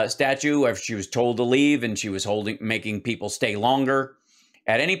a statue where she was told to leave and she was making people stay longer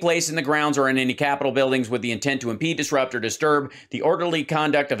at any place in the grounds or in any Capitol buildings with the intent to impede, disrupt, or disturb the orderly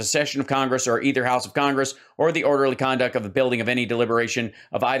conduct of a session of Congress or either House of Congress, or the orderly conduct of the building of any deliberation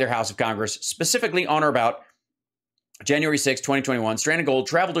of either House of Congress, specifically on or about January 6, 2021, Strand and Gold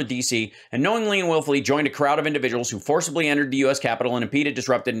traveled to D.C. and knowingly and willfully joined a crowd of individuals who forcibly entered the U.S. Capitol and impeded,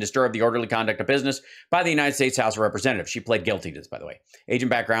 disrupted, and disturbed the orderly conduct of business by the United States House of Representatives. She pled guilty to this, by the way. Agent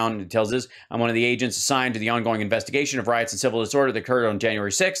background tells us, I'm one of the agents assigned to the ongoing investigation of riots and civil disorder that occurred on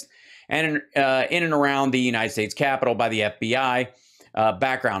January 6th and in and around the United States Capitol by the FBI.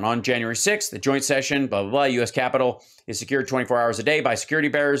 Background, on January 6th, the joint session, blah, blah, blah, U.S. Capitol is secured 24 hours a day by security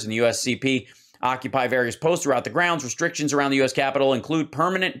bearers, and the USCP occupy various posts throughout the grounds. Restrictions around the U.S. Capitol include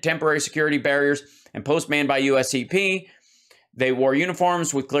permanent and temporary security barriers and posts manned by USCP. They wore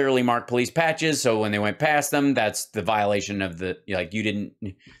uniforms with clearly marked police patches, so when they went past them, that's the violation of the, the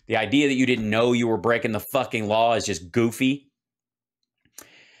idea that you didn't know you were breaking the fucking law is just goofy.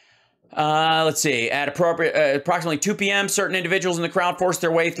 Let's see. At approximately 2 p.m., certain individuals in the crowd forced their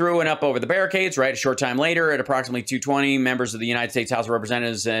way through and up over the barricades. Right, a short time later, at approximately 2:20, members of the United States House of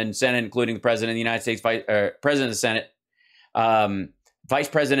Representatives and Senate, including the President of the United States, President of the Senate, Vice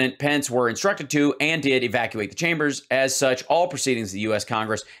President Pence, were instructed to and did evacuate the chambers. As such, all proceedings of the U.S.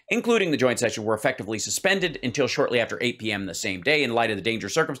 Congress, including the joint session, were effectively suspended until shortly after 8 p.m. the same day in light of the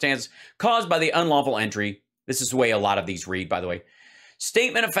dangerous circumstances caused by the unlawful entry. This is the way a lot of these read, by the way.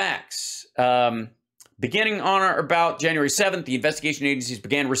 Statement of facts. Beginning on or about January 7th, the investigation agencies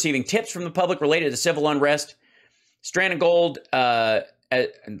began receiving tips from the public related to civil unrest. Strand and Gold, as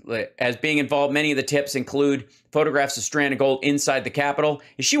being involved, many of the tips include photographs of Strand and Gold inside the Capitol.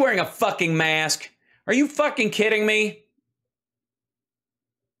 Is she wearing a fucking mask? Are you fucking kidding me?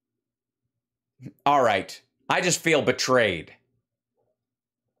 All right. I just feel betrayed.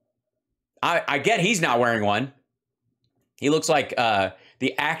 I get he's not wearing one. He looks like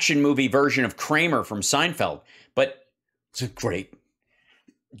the action movie version of Kramer from Seinfeld, but it's a great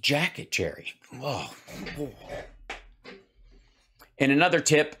jacket, Jerry. Oh. In another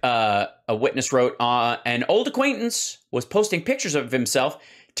tip, a witness wrote, an old acquaintance was posting pictures of himself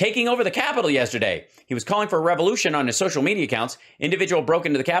taking over the Capitol yesterday. He was calling for a revolution on his social media accounts. Individual broke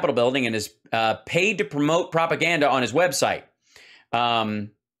into the Capitol building and is paid to promote propaganda on his website.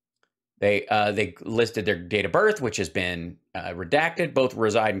 They listed their date of birth, which has been redacted. Both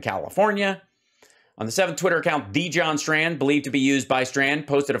reside in California. On the 7th, Twitter account, The John Strand, believed to be used by Strand,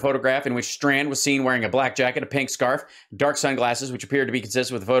 posted a photograph in which Strand was seen wearing a black jacket, a pink scarf, dark sunglasses, which appeared to be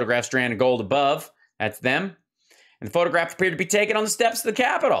consistent with the photograph Strand in gold above. That's them. And the photograph appeared to be taken on the steps of the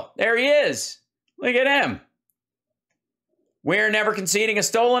Capitol. There he is. Look at him. We're never conceding a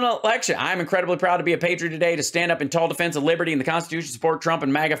stolen election. I'm incredibly proud to be a patriot today, to stand up in tall defense of liberty and the Constitution, support Trump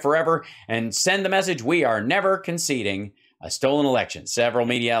and MAGA forever, and send the message we are never conceding a stolen election. Several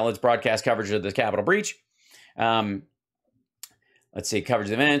media outlets broadcast coverage of the Capitol breach. Let's see, coverage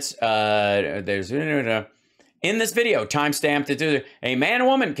of events. In this video, timestamped, a man and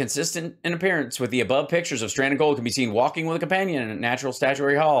woman consistent in appearance with the above pictures of Strand and Gold can be seen walking with a companion in a natural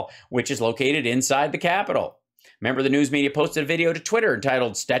statuary hall, which is located inside the Capitol. A member of the news media posted a video to Twitter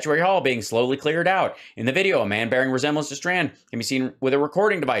entitled "Statuary Hall Being Slowly Cleared Out." In the video, a man bearing resemblance to Strand can be seen with a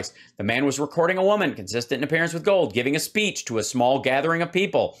recording device. The man was recording a woman, consistent in appearance with Gold, giving a speech to a small gathering of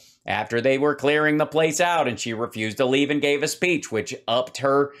people after they were clearing the place out, and she refused to leave and gave a speech, which upped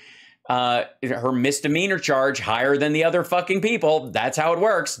her misdemeanor charge higher than the other fucking people. That's how it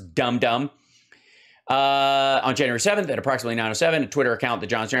works, dum-dum. On January 7th at approximately 9:07, a Twitter account, The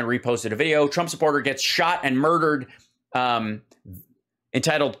John Strand, reposted a video. Trump supporter gets shot and murdered,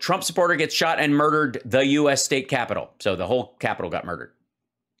 entitled "Trump supporter gets shot and murdered the U.S. state capitol." So the whole capitol got murdered.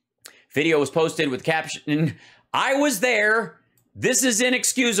 Video was posted with caption, "I was there. This is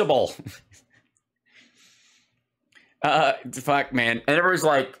inexcusable." Fuck, man. And everybody's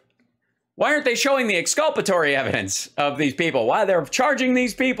like, why aren't they showing the exculpatory evidence of these people? Why they're charging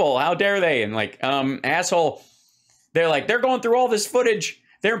these people? How dare they? And like, asshole, they're like, they're going through all this footage.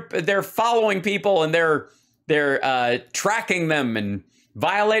 They're following people and they're tracking them and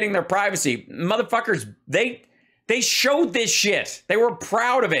violating their privacy. Motherfuckers, they showed this shit. They were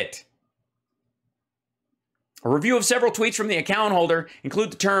proud of it. A review of several tweets from the account holder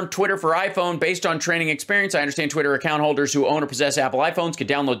include the term Twitter for iPhone based on training experience. I understand Twitter account holders who own or possess Apple iPhones can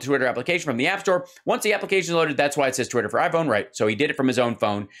download the Twitter application from the App Store. Once the application is loaded, that's why it says Twitter for iPhone, right? So he did it from his own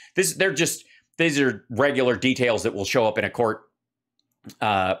phone. These are regular details that will show up in a court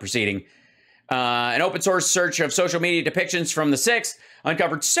proceeding. An open source search of social media depictions from the 6th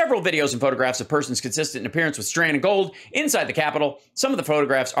uncovered several videos and photographs of persons consistent in appearance with Strand and Gold inside the Capitol. Some of the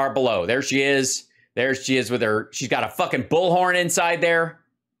photographs are below. There she is. There she is with her, she's got a fucking bullhorn inside there.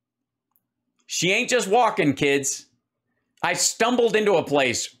 She ain't just walking, kids. I stumbled into a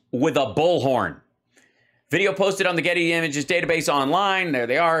place with a bullhorn. Video posted on the Getty Images database online, there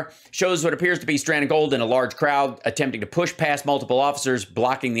they are, shows what appears to be Strand and Gold in a large crowd attempting to push past multiple officers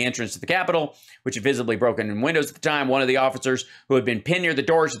blocking the entrance to the Capitol, which had visibly broken in windows at the time. One of the officers who had been pinned near the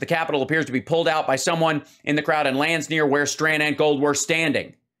doors of the Capitol appears to be pulled out by someone in the crowd and lands near where Strand and Gold were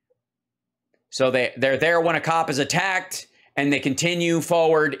standing. So they're there when a cop is attacked, and they continue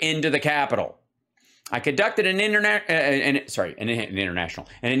forward into the Capitol. I conducted an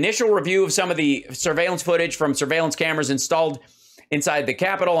initial review of some of the surveillance footage from surveillance cameras installed inside the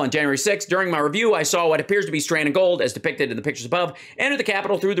Capitol on January 6th. During my review, I saw what appears to be Strand and Gold, as depicted in the pictures above, enter the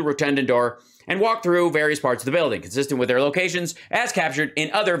Capitol through the rotunda door and walk through various parts of the building, consistent with their locations as captured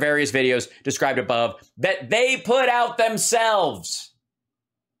in other various videos described above that they put out themselves.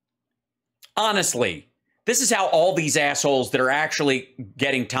 Honestly, this is how all these assholes that are actually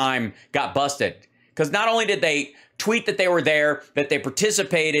getting time got busted. Because not only did they tweet that they were there, that they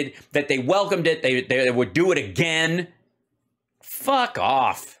participated, that they welcomed it, they would do it again. Fuck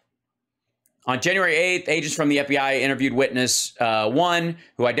off. On January 8th, agents from the FBI interviewed witness 1,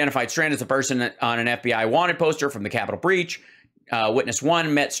 who identified Strand as the person on an FBI wanted poster from the Capitol breach. Witness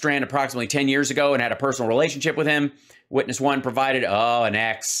 1 met Strand approximately 10 years ago and had a personal relationship with him. Witness 1 provided, an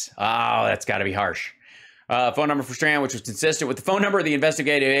ex. Oh, that's got to be harsh. Phone number for Strand, which was consistent with the phone number the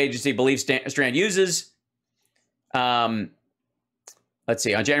investigative agency believes Strand uses. Let's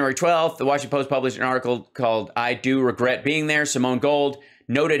see. On January 12th, the Washington Post published an article called "I Do Regret Being There." Simone Gold,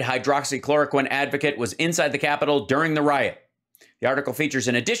 noted hydroxychloroquine advocate, was inside the Capitol during the riot. The article features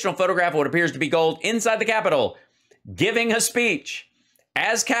an additional photograph of what appears to be Gold inside the Capitol, giving a speech,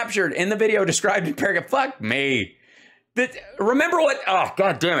 as captured in the video described in paragraph. Fuck me. Remember what? Oh,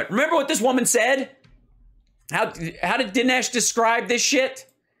 God damn it. Remember what this woman said? How did Dinesh describe this shit?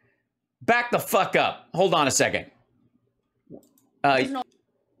 Back the fuck up. Hold on a second. I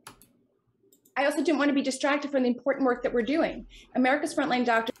also didn't want to be distracted from the important work that we're doing. America's frontline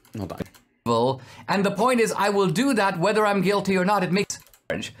doctors. Hold on. And the point is, I will do that whether I'm guilty or not. It makes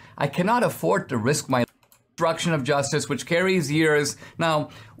sense. I cannot afford to risk my obstruction of justice, which carries years. Now,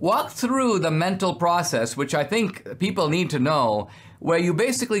 walk through the mental process, which I think people need to know, where you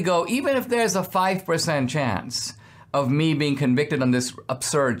basically go, even if there's a 5% chance of me being convicted on this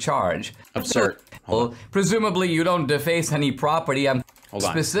absurd charge. Absurd. Well, presumably you don't deface any property. Hold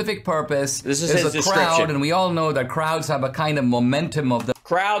on. Specific purpose This is a his crowd, description. and we all know that crowds have a kind of momentum of the...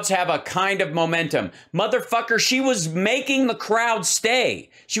 Crowds have a kind of momentum. Motherfucker, she was making the crowd stay.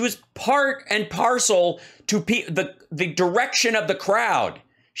 She was part and parcel to the direction of the crowd.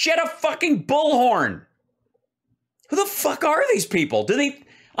 She had a fucking bullhorn. Who the fuck are these people? Do they,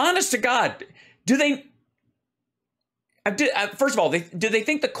 honest to God, do they... First of all, do they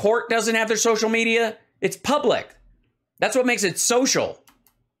think the court doesn't have their social media? It's public. That's what makes it social.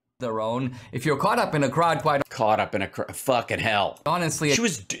 Their own. If you're caught up in a crowd, quite Fucking hell. honestly, She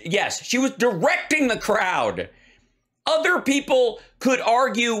was directing the crowd. Other people could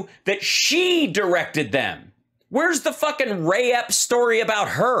argue that she directed them. Where's the fucking Ray Epps story about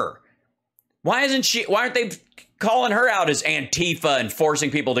her? Why aren't they calling her out as Antifa and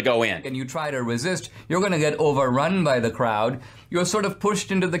forcing people to go in? and you try to resist, you're going to get overrun by the crowd. You're sort of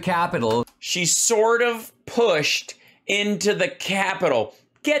pushed into the Capitol. She's sort of pushed into the Capitol.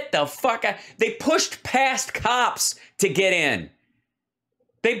 Get the fuck out. They pushed past cops to get in.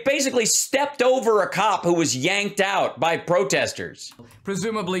 They basically stepped over a cop who was yanked out by protesters.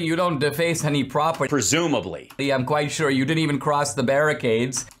 Presumably you don't deface any property. Presumably. I'm quite sure you didn't even cross the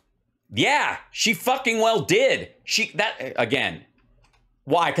barricades. Yeah, she fucking well did. Again.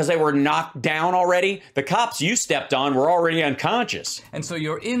 Why? Because they were knocked down already? The cops you stepped on were already unconscious. And so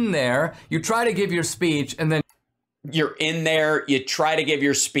you're in there, you try to give your speech, and then You're in there, you try to give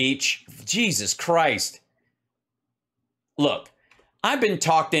your speech. Jesus Christ. Look, I've been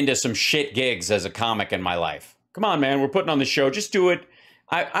talked into some shit gigs as a comic in my life. Come on, man, we're putting on the show. Just do it.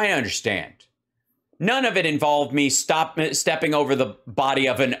 I understand. None of it involved me stepping over the body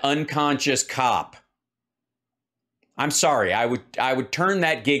of an unconscious cop. I'm sorry, I would turn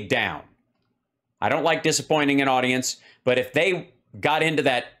that gig down. I don't like disappointing an audience, but if they got into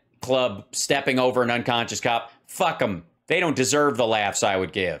that club stepping over an unconscious cop, fuck them. They don't deserve the laughs I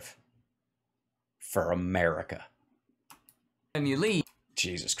would give. For America. and you leave.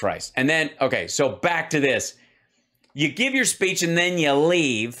 Jesus Christ. And then, okay, so back to this. You give your speech and then you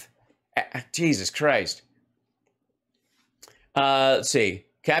leave. Jesus Christ. Let's see.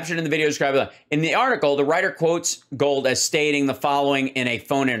 Captured in the video described. In the article, the writer quotes Gold as stating the following in a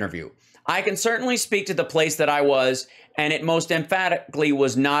phone interview. I can certainly speak to the place that I was, and it most emphatically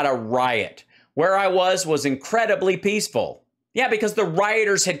was not a riot. Where I was incredibly peaceful. Yeah, because the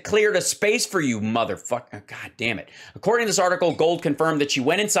rioters had cleared a space for you, motherfucker. God damn it. According to this article, Gold confirmed that she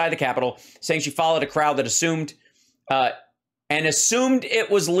went inside the Capitol, saying she followed a crowd that assumed it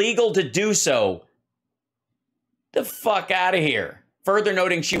was legal to do so. The fuck out of here. Further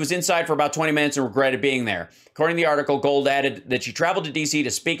noting she was inside for about 20 minutes and regretted being there. According to the article, Gold added that she traveled to D.C.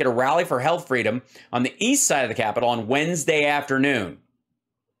 to speak at a rally for health freedom on the east side of the Capitol on Wednesday afternoon.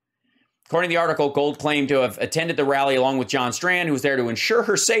 According to the article, Gold claimed to have attended the rally along with John Strand, who was there to ensure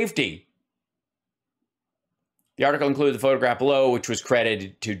her safety. The article included the photograph below, which was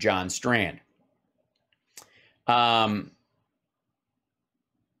credited to John Strand.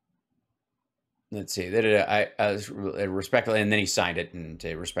 Let's see. Respectfully, and then he signed it and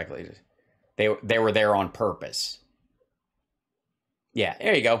respectfully. They were there on purpose. Yeah,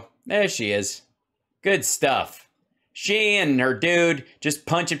 there you go. There she is. Good stuff. She and her dude just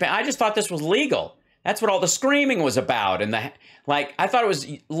punching. I just thought this was legal. That's what all the screaming was about. And I thought it was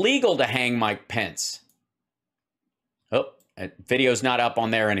legal to hang Mike Pence. Oh, video's not up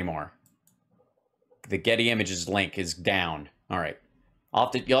on there anymore. The Getty Images link is down. All right.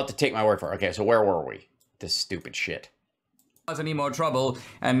 You'll have to take my word for it. Okay, so where were we? This stupid shit. Any more trouble,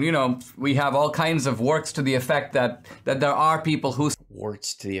 and you know, we have all kinds of works to the effect that there are people who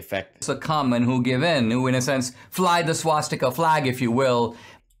Warts to the effect succumb and who give in, who in a sense fly the swastika flag, if you will.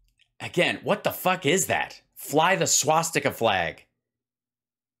 Again, what the fuck is that? Fly the swastika flag.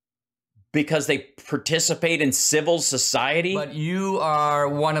 Because they participate in civil society? But you are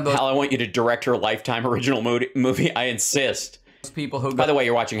one of those Hal, I want you to direct her Lifetime original movie. I insist. people who By the way,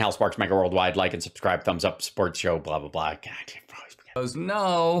 you're watching Hal Sparks Mega Worldwide. Like and subscribe, thumbs up, support the show, blah, blah, blah. God, goes,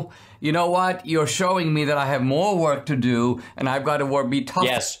 no, you know what? You're showing me that I have more work to do, and I've got to be tougher.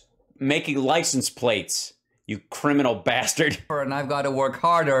 Yes, making license plates, you criminal bastard. And I've got to work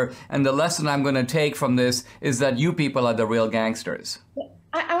harder, and the lesson I'm going to take from this is that you people are the real gangsters.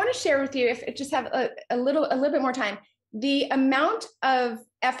 I want to share with you, if I just have a little bit more time, the amount of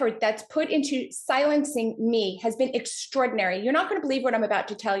effort that's put into silencing me has been extraordinary. You're not going to believe what I'm about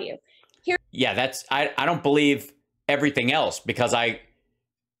to tell you. Yeah, I don't believe everything else, because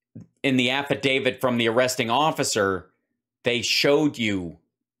in the affidavit from the arresting officer, they showed you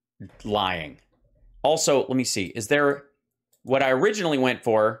lying. Also, let me see. Is there what I originally went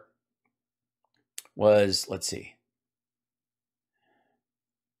for was, let's see.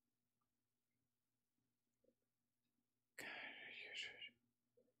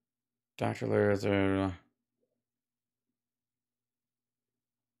 Dr. Luther,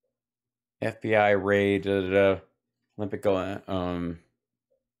 FBI raid, Olympic,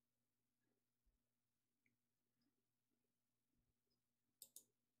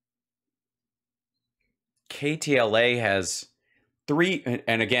 KTLA has three,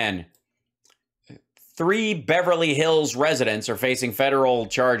 and again, 3 Beverly Hills residents are facing federal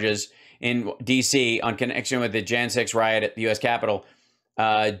charges in D.C. on connection with the Jan 6 riot at the U.S. Capitol.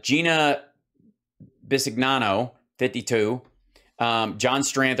 Gina Bisignano, 52. John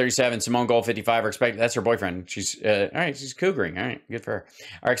Strand, 37. Simone Gold, 55. Are expected. That's her boyfriend. She's all right. She's cougaring. All right, good for her.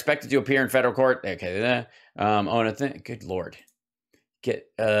 Are expected to appear in federal court. Okay. On a thing. Good Lord.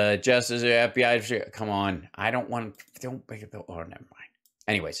 Get justice, FBI. Come on. I don't want. Don't. Oh, never mind.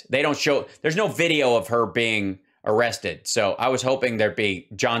 Anyways, they don't show. There's no video of her being arrested. So I was hoping there'd be.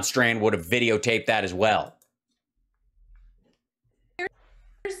 John Strand would have videotaped that as well.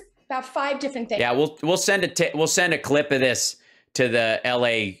 About 5 different things. Yeah, we'll send a clip of this to the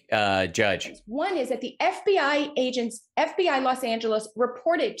LA judge. One is that the FBI Los Angeles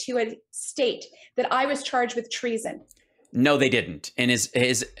reported to a state that I was charged with treason. No, they didn't. And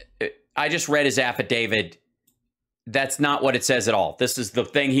I just read his affidavit. That's not what it says at all. This is the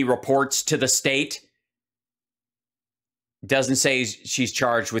thing he reports to the state. Doesn't say she's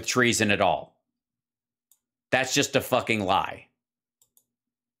charged with treason at all. That's just a fucking lie.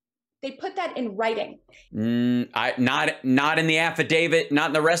 They put that in writing. Not in the affidavit,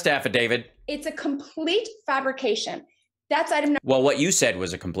 not in the rest affidavit. It's a complete fabrication. That's item number. Well, what you said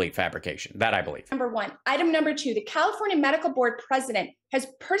was a complete fabrication. That I believe. Number 1. Item number 2, the California Medical Board president has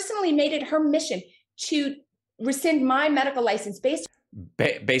personally made it her mission to rescind my medical license based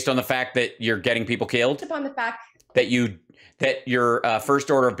on the fact that you're getting people killed? Upon the fact that your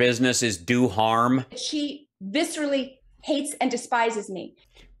first order of business is do harm? She viscerally hates and despises me.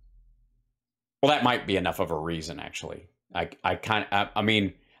 Well, that might be enough of a reason, actually. I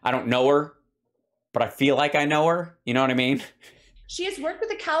mean, I don't know her, but I feel like I know her. You know what I mean? She has worked with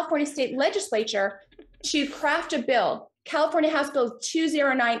the California state legislature to craft a bill, California House Bill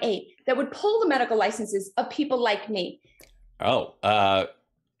 2098, that would pull the medical licenses of people like me. Oh,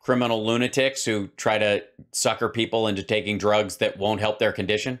 criminal lunatics who try to sucker people into taking drugs that won't help their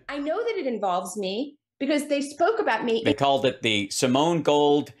condition? I know that it involves me because they spoke about me. They called it the Simone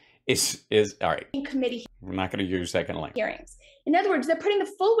Gold is all right. Committee. We're not going to use that kind of language. Hearings. In other words, they're putting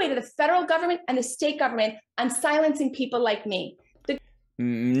the full weight of the federal government and the state government on silencing people like me.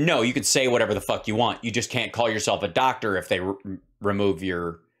 No, you can say whatever the fuck you want. You just can't call yourself a doctor if they remove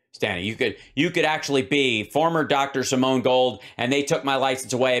your standing. You could actually be former Dr. Simone Gold, and they took my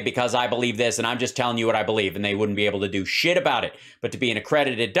license away because I believe this, and I'm just telling you what I believe, and they wouldn't be able to do shit about it. But to be an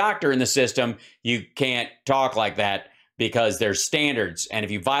accredited doctor in the system, you can't talk like that because there's standards, and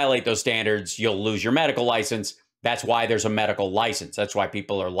if you violate those standards, you'll lose your medical license. That's why there's a medical license. That's why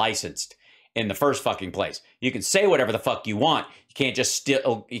people are licensed in the first fucking place. You can say whatever the fuck you want. You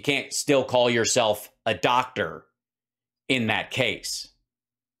can't still call yourself a doctor in that case.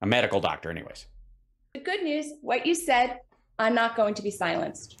 A medical doctor, anyways. The good news, what you said, I'm not going to be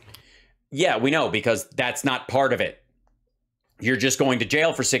silenced. Yeah, we know, because that's not part of it. You're just going to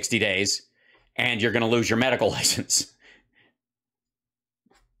jail for 60 days, and you're going to lose your medical license.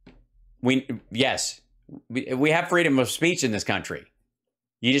 Yes, we have freedom of speech in this country.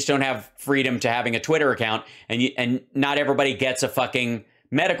 You just don't have freedom to having a Twitter account, and not everybody gets a fucking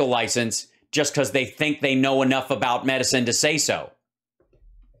medical license just because they think they know enough about medicine to say so.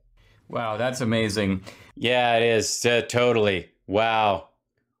 Wow, that's amazing. Yeah, it is. Totally. Wow.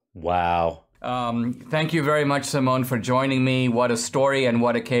 Wow. Thank you very much, Simone, for joining me. What a story and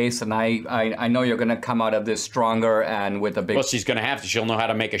what a case. And I know you're going to come out of this stronger and with a big... Well, she's going to have to. She'll know how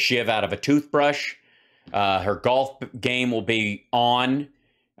to make a shiv out of a toothbrush. Her golf game will be on.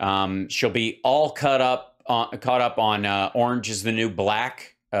 She'll be all caught up on Orange is the New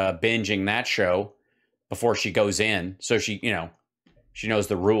Black, binging that show before she goes in. So she knows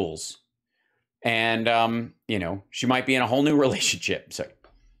the rules. And, she might be in a whole new relationship. So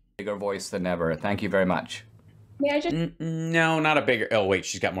bigger voice than ever. Thank you very much. May I just... No, not a bigger... Oh, wait,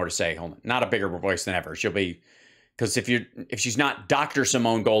 she's got more to say. Hold on. Not a bigger voice than ever. She'll be... Because if she's not Dr.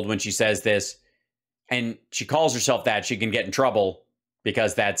 Simone Gold when she says this, and she calls herself that, she can get in trouble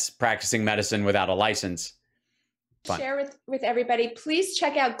because that's practicing medicine without a license. Fine. Share with everybody. Please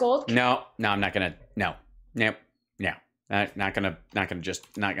check out Gold. No, I'm not going to... No. Nope. No. Not gonna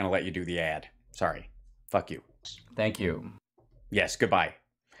let you do the ad. Sorry. Fuck you. Thank you. Yes, goodbye.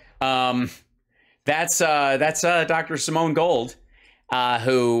 That's Dr. Simone Gold,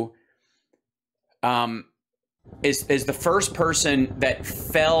 who is the first person that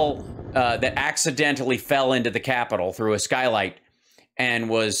that accidentally fell into the Capitol through a skylight and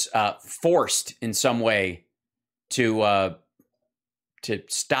was forced in some way to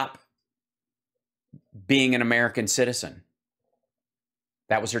stop being an American citizen.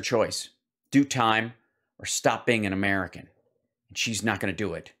 That was her choice. Do time or stop being an American. And she's not going to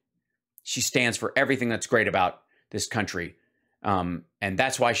do it. She stands for everything that's great about this country. And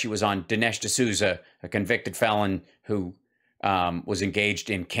that's why she was on Dinesh D'Souza, a convicted felon who was engaged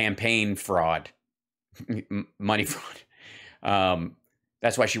in campaign fraud, money fraud.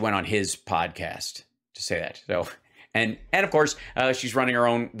 That's why she went on his podcast to say that. So, and of course, she's running her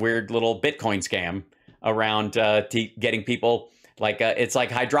own weird little Bitcoin scam around getting people like it's like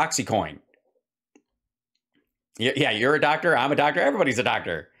hydroxycoin. Yeah, you're a doctor. I'm a doctor. Everybody's a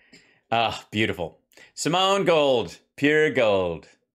doctor. Beautiful. Simone Gold, pure gold.